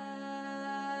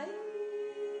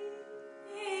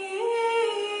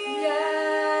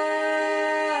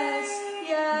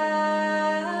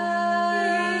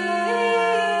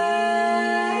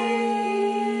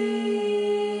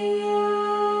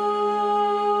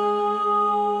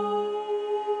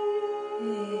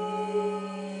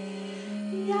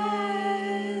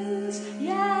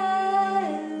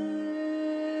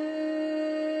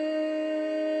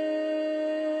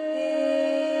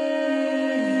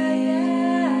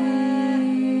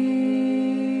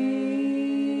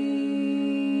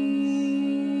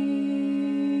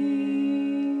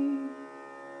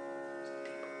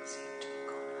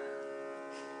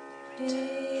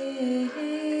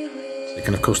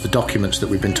 And of course, the documents that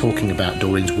we've been talking about,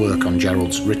 Doreen's work on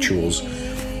Gerald's rituals,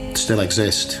 still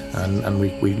exist, and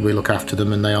we look after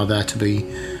them, and they are there to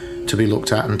be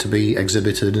looked at and to be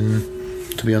exhibited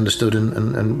and to be understood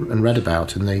and read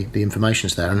about, and the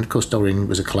information's there. And of course, Doreen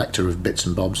was a collector of bits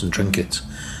and bobs and trinkets,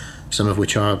 some of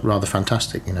which are rather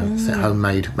fantastic,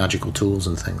 homemade magical tools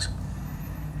and things.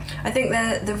 I think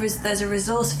there's a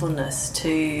resourcefulness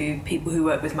to people who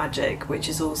work with magic, which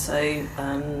is also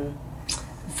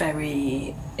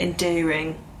very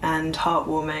endearing and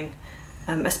heartwarming,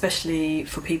 especially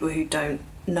for people who don't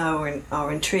know or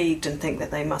are intrigued and think that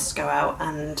they must go out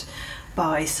and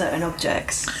buy certain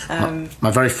objects. My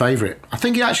very favourite, I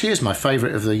think it actually is my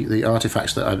favourite of the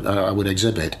artefacts that I would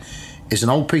exhibit, is an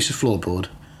old piece of floorboard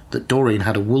that Doreen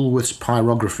had a Woolworths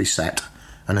pyrography set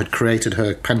and had created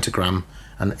her pentagram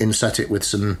and inset it with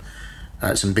some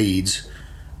beads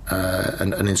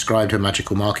and inscribed her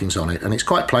magical markings on it. And it's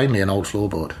quite plainly an old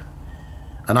floorboard.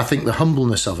 And I think the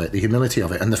humbleness of it, the humility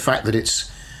of it, and the fact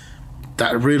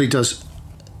that really does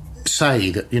say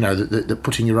that, that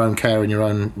putting your own care and your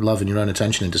own love and your own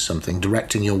attention into something,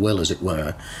 directing your will, as it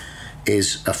were,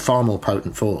 is a far more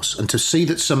potent force. And to see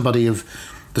that somebody of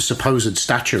the supposed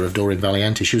stature of Doreen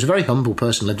Valiente, she was a very humble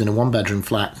person, lived in a one-bedroom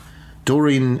flat.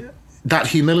 Doreen, that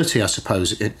humility, I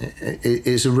suppose,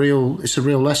 it's a real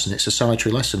lesson. It's a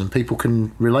salutary lesson, and people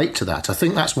can relate to that. I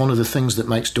think that's one of the things that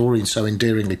makes Doreen so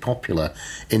endearingly popular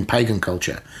in pagan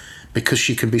culture, because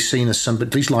she can be seen as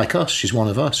somebody like us. She's one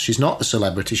of us. She's not a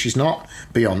celebrity. She's not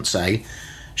Beyonce.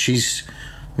 She's,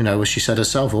 as she said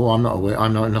herself, I'm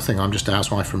not nothing. I'm just a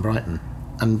housewife from Brighton.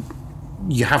 And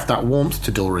you have that warmth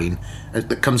to Doreen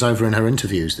that comes over in her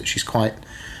interviews, that she's quite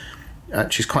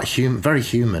human, very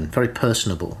human, very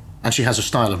personable. And she has a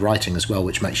style of writing as well,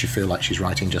 which makes you feel like she's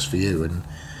writing just for you. And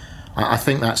I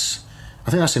think that's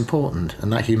important,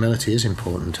 and that humility is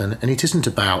important. And it isn't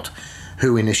about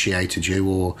who initiated you,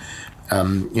 or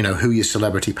who your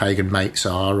celebrity pagan mates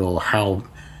are, or how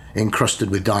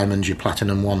encrusted with diamonds your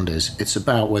platinum wand is. It's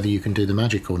about whether you can do the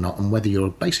magic or not, and whether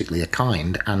you're basically a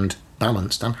kind and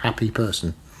balanced and happy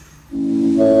person.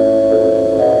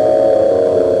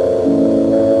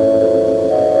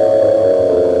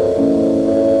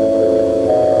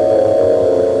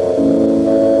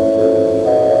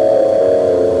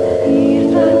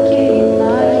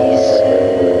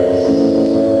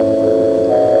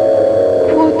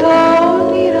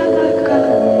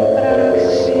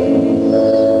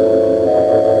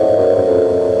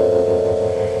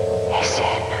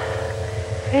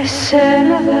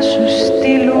 Εσένα θα σου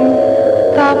στείλουν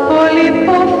τα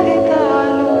πολυπόθητα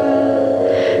άλογα,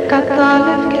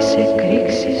 κατάλευ και σε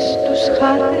κρίξεις, τους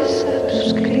χάρτες θα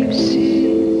τους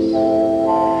κρύψεις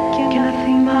και να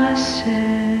θυμάσαι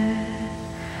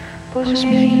πως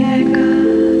μια γυναίκα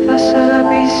θα σ'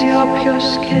 αγαπήσει όποιος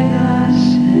και να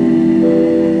είσαι.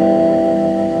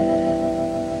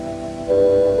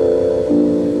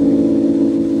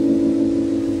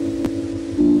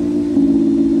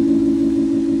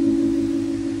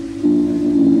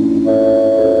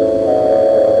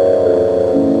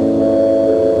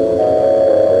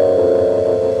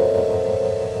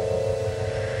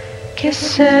 Και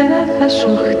σένα θα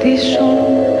σου χτίσουν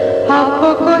από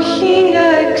κοχύλια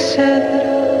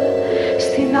εξέδρα,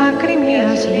 στην άκρη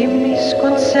μιας λίμνης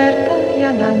κονσέρτα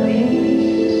για να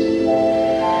δεις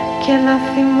και να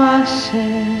θυμάσαι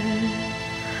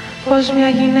πως μια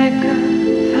γυναίκα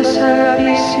θα σ'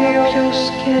 αγαπήσει όποιος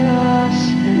και να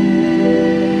είσαι.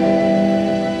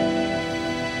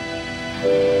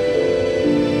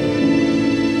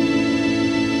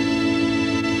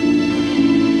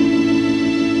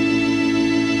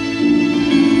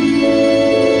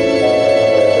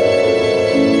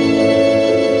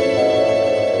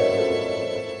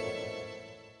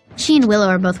 She and Willow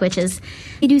are both witches.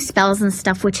 They do spells and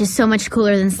stuff, which is so much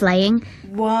cooler than slaying.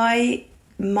 Why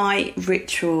might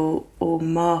ritual or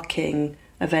marking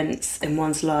events in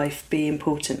one's life be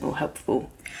important or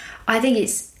helpful? I think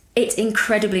it's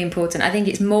incredibly important. I think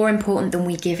it's more important than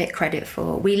we give it credit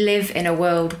for. We live in a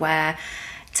world where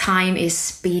time is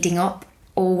speeding up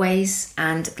always,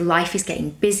 and life is getting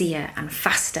busier and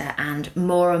faster and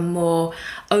more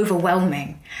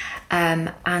overwhelming.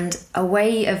 And a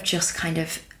way of just kind of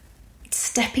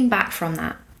stepping back from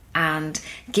that and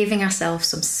giving ourselves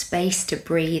some space to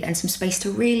breathe and some space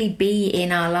to really be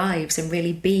in our lives and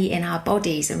really be in our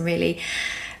bodies and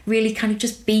really kind of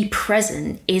just be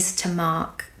present is to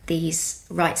mark these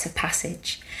rites of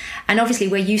passage. And obviously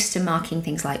we're used to marking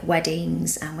things like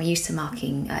weddings, and we're used to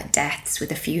marking deaths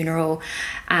with a funeral,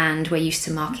 and we're used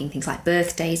to marking things like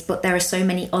birthdays, but there are so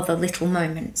many other little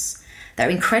moments that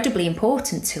are incredibly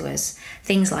important to us.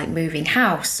 Things like moving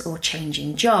house or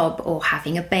changing job or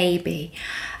having a baby.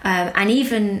 And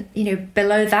even,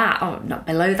 below that, or not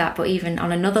below that, but even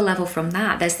on another level from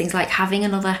that, there's things like having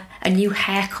a new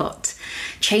haircut,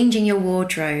 changing your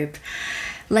wardrobe,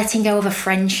 letting go of a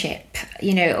friendship,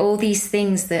 all these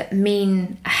things that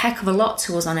mean a heck of a lot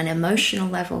to us on an emotional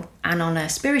level and on a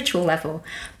spiritual level,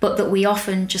 but that we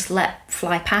often just let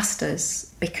fly past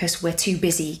us because we're too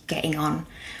busy getting on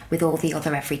with all the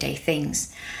other everyday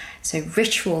things. So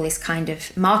ritual is kind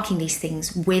of marking these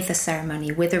things with a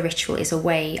ceremony, with a ritual, is a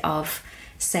way of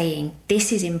saying,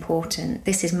 this is important,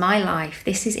 this is my life,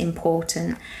 this is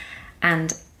important,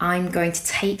 and I'm going to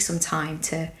take some time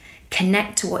to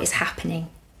connect to what is happening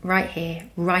right here,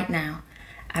 right now,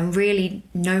 and really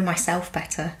know myself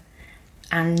better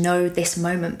and know this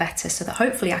moment better, so that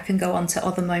hopefully I can go on to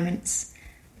other moments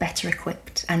better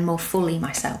equipped and more fully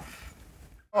myself.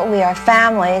 We are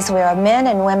families, we are men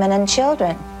and women and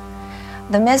children.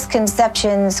 The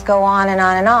misconceptions go on and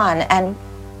on and on, and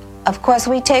of course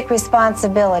we take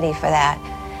responsibility for that.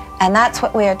 And that's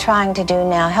what we are trying to do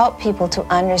now, help people to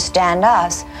understand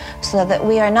us so that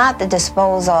we are not the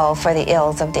disposal for the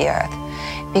ills of the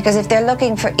earth. Because if they're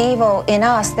looking for evil in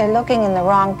us, they're looking in the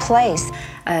wrong place.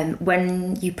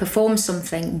 When you perform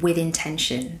something with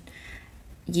intention,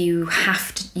 you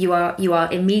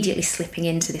are immediately slipping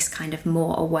into this kind of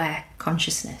more aware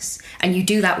consciousness, and you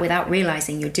do that without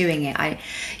realizing you're doing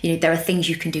it. There are things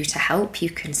you can do to help. You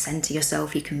can center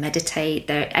yourself, you can meditate.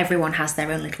 Everyone has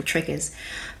their own little triggers,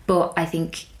 but I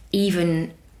think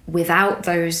even without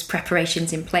those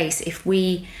preparations in place, if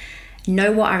we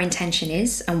know what our intention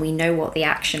is and we know what the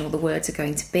action or the words are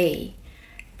going to be,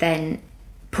 then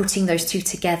putting those two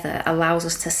together allows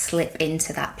us to slip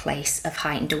into that place of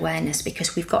heightened awareness,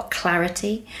 because we've got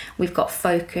clarity, we've got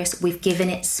focus, we've given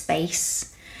it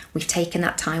space, we've taken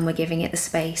that time, we're giving it the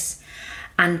space,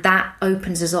 and that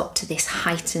opens us up to this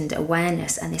heightened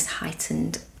awareness and this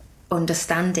heightened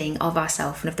understanding of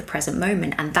ourselves and of the present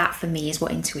moment. And that for me is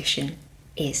what intuition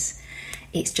is.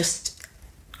 It's just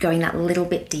going that little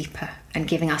bit deeper and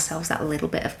giving ourselves that little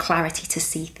bit of clarity to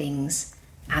see things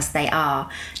as they are,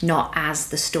 not as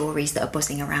the stories that are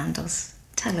buzzing around us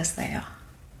tell us they are.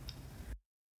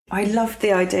 I love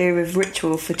the idea of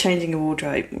ritual for changing a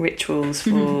wardrobe, rituals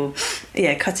for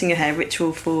cutting your hair,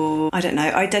 ritual for,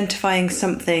 identifying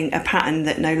something, a pattern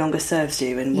that no longer serves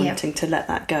you and wanting to let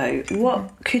that go.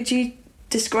 What could you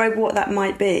describe what that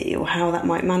might be or how that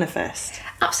might manifest?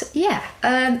 Absolutely, yeah.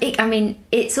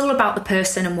 It's all about the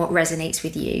person and what resonates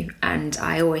with you. And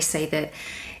I always say that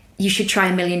you should try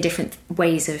a million different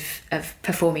ways of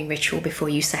performing ritual before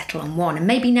you settle on one, and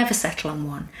maybe never settle on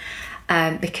one,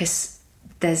 because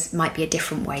there's might be a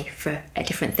different way for a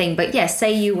different thing. But yeah,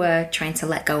 say you were trying to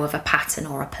let go of a pattern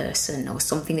or a person or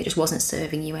something that just wasn't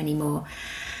serving you anymore.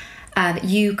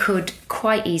 You could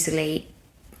quite easily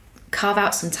carve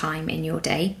out some time in your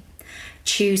day,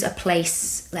 choose a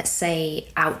place, let's say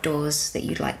outdoors, that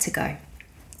you'd like to go.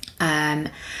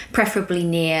 Preferably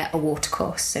near a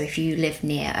watercourse. So if you live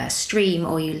near a stream,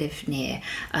 or you live near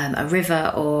a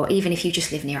river, or even if you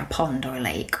just live near a pond or a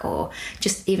lake, or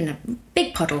just even a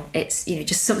big puddle, it's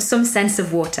just some sense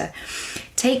of water.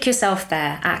 Take yourself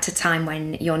there at a time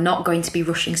when you're not going to be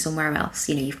rushing somewhere else.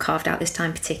 You've carved out this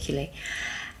time particularly,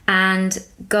 and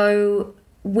go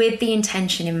with the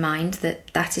intention in mind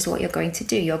that is what you're going to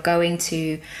do. You're going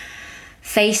to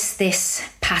face this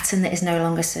pattern that is no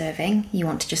longer serving. You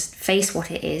want to just face what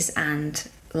it is and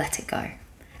let it go.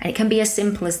 And it can be as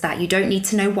simple as that. You don't need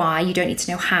to know why, you don't need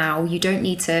to know how, you don't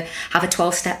need to have a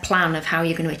 12-step plan of how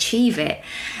you're going to achieve it.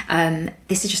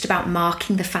 This is just about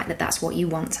marking the fact that that's what you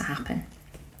want to happen.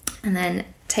 And then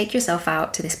take yourself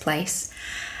out to this place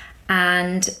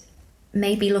and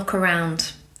maybe look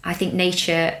around. I think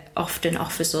nature often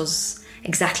offers us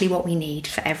exactly what we need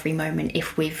for every moment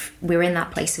if we're in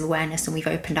that place of awareness and we've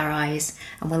opened our eyes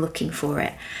and we're looking for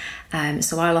it.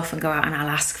 So I'll often go out and I'll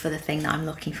ask for the thing that I'm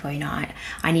looking for.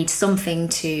 I need something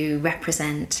to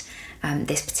represent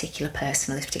this particular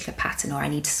person or this particular pattern, or I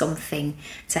need something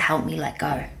to help me let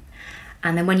go.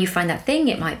 And then when you find that thing,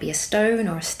 it might be a stone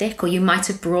or a stick, or you might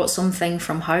have brought something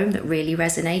from home that really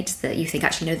resonates, that you think,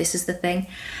 actually, no, this is the thing.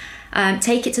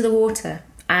 Take it to the water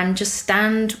and just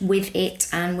stand with it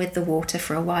and with the water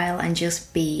for a while and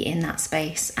just be in that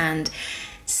space and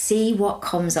see what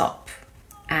comes up.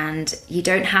 And you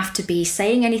don't have to be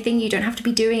saying anything, you don't have to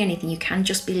be doing anything, you can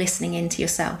just be listening into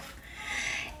yourself.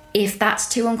 If that's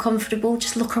too uncomfortable,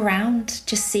 just look around,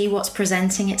 just see what's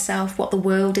presenting itself, what the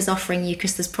world is offering you,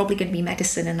 because there's probably going to be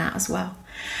medicine in that as well.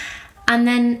 And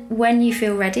then when you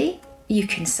feel ready, you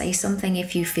can say something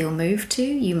if you feel moved to.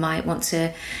 You might want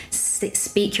to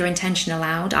speak your intention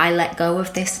aloud. I let go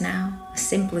of this now. As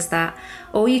simple as that.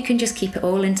 Or you can just keep it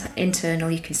all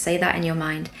internal. You can say that in your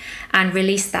mind and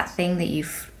release that thing that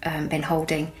you've been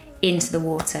holding into the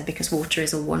water, because water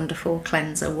is a wonderful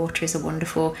cleanser. Water is a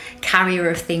wonderful carrier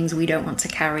of things we don't want to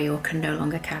carry or can no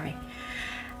longer carry.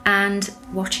 And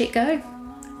watch it go.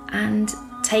 And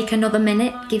take another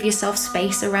minute. Give yourself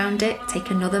space around it.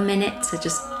 Take another minute to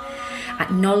just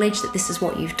acknowledge that this is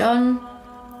what you've done.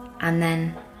 And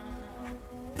then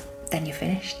you're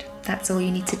finished. That's all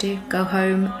you need to do. Go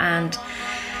home and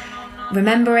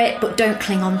remember it, but don't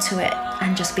cling on to it,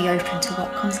 and just be open to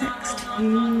what comes next.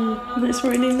 That's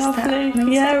really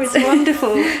lovely. Yeah, it's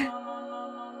wonderful.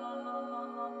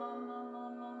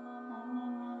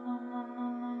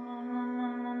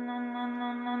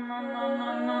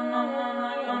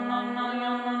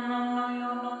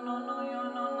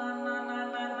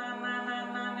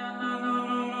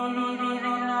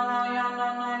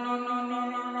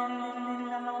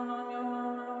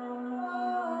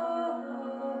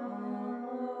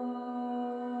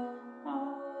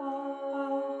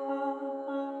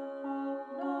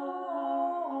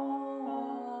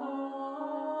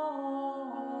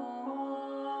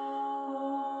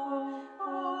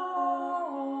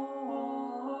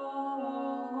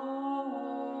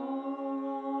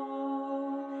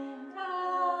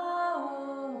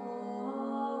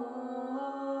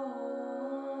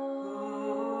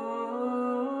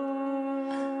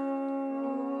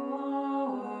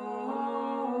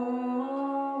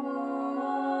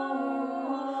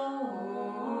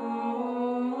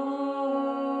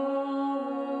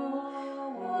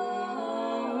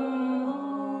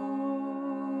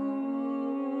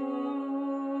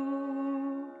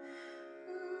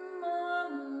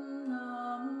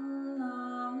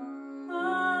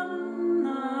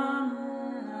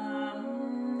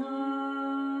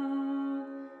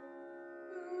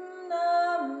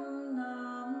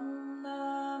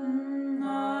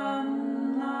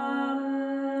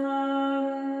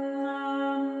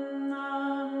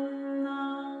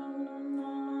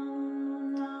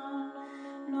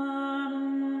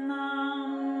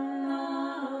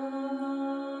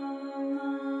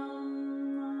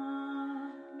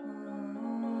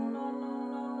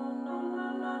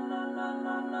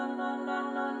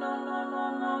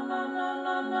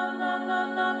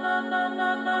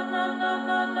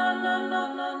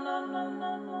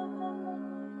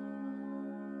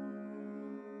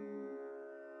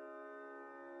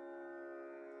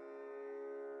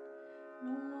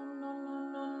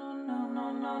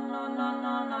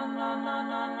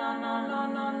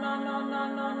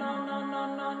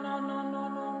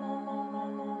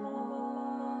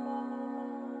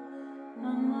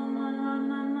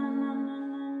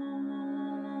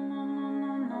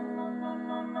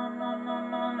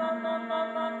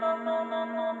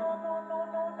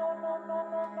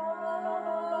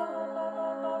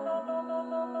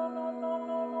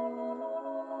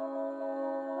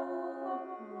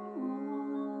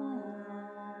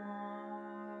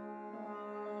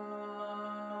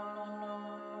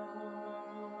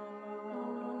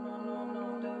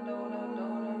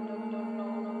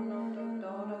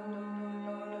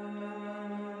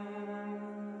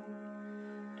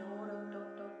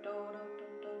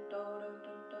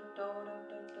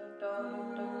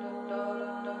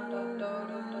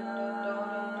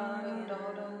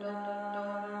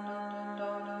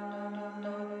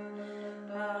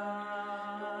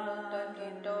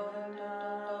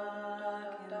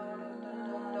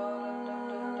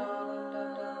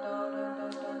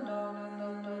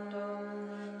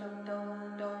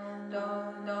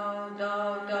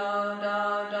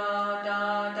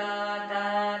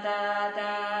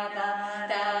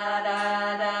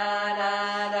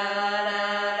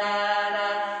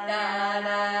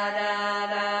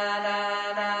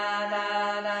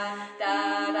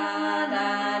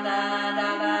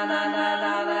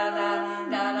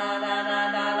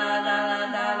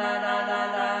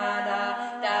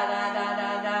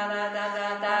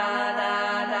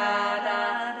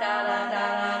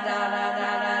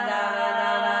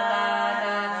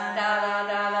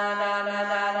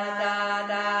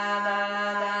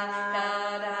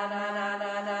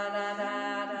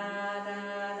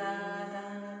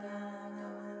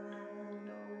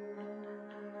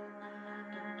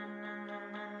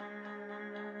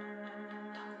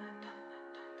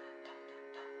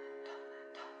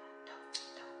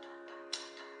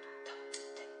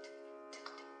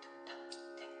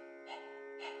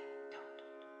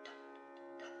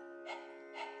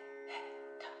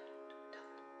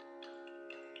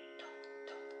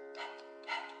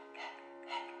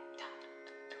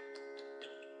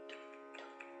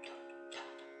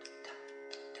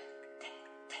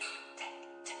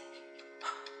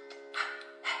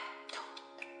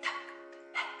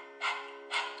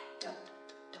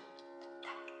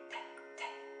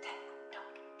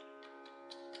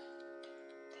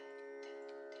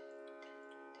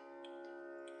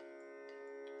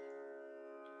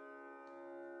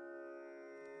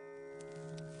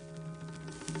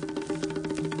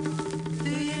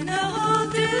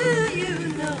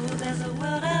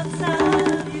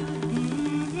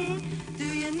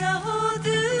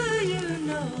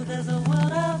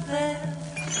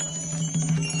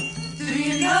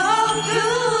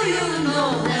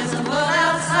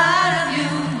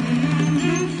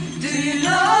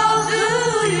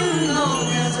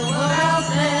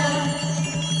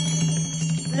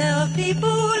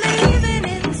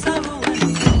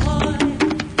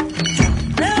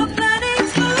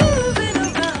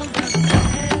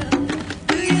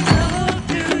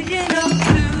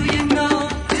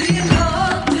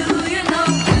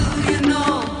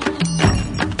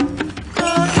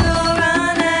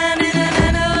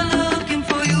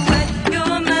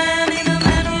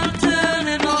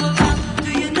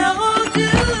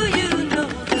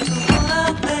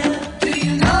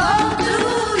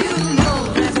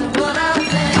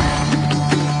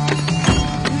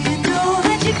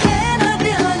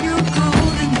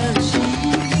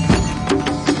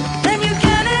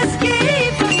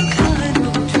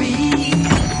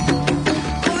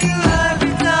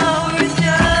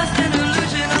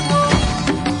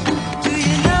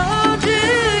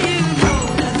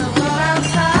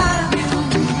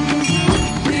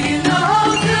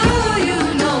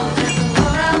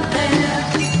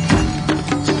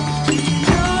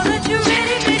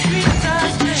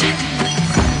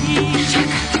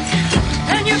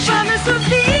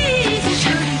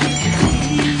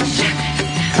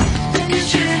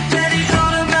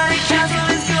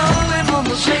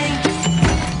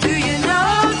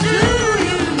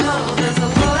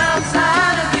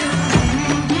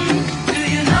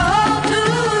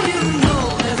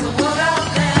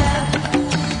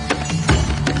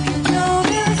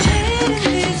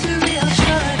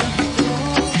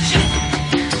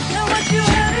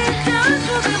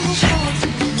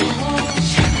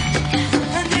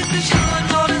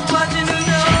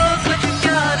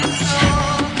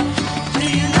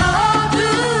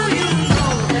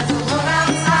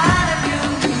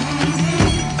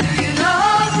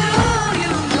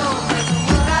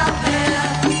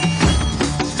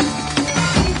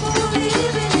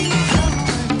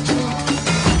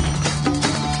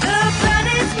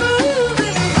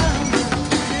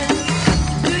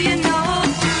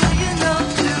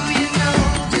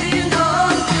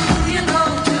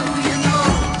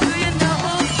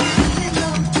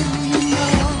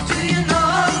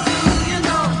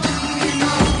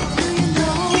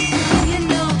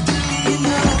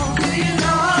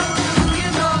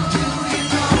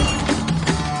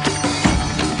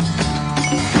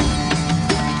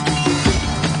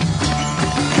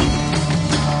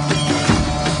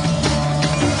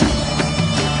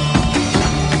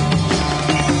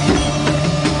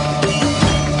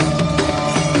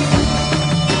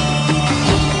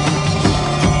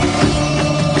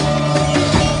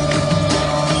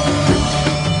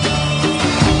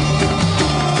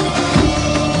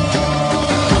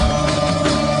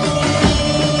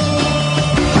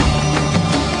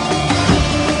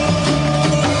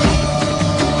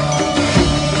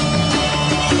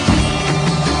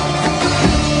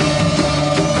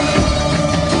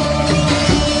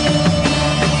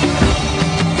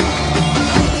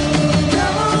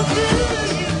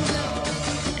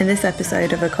 In this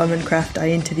episode of A Common Craft, I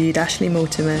interviewed Ashley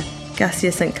Mortimer,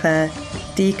 Gassia St. Clair,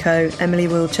 Deco, Emily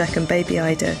Wilczek and Baby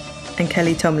Ida, and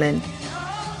Kelly Tomlin.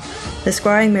 The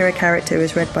Scrying Mirror character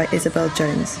was read by Isabel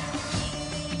Jones.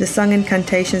 The song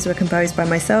incantations were composed by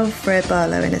myself, Freya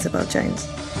Barlow and Isabel Jones,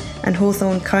 and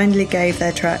Hawthorne kindly gave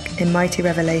their track In Mighty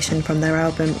Revelation from their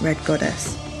album Red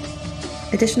Goddess.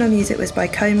 Additional music was by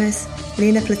Comus,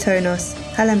 Lena Platonos,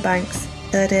 Helen Banks,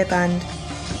 Third Ear Band,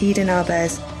 Eden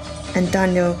Arbez, and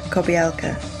Daniel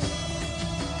Kobielka.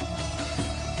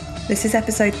 This is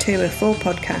episode 2 of 4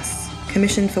 podcasts,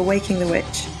 commissioned for Waking the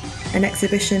Witch, an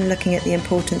exhibition looking at the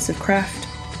importance of craft,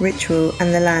 ritual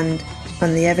and the land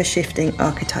on the ever-shifting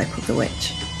archetype of the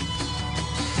witch.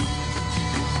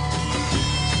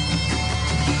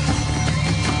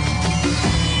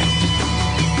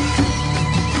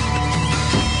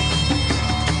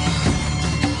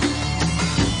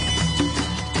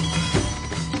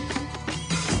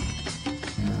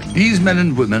 These men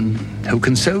and women who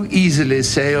can so easily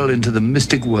sail into the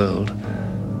mystic world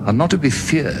are not to be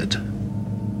feared.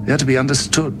 They are to be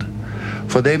understood,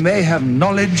 for they may have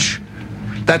knowledge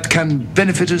that can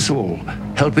benefit us all,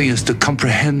 helping us to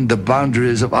comprehend the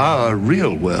boundaries of our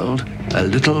real world a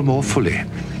little more fully.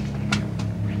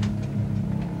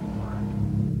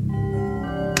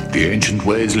 The ancient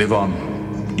ways live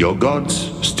on. Your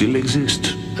gods still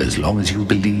exist as long as you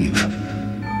believe.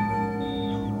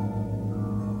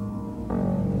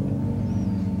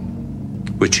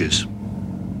 Witches,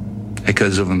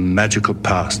 echoes of a magical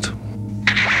past.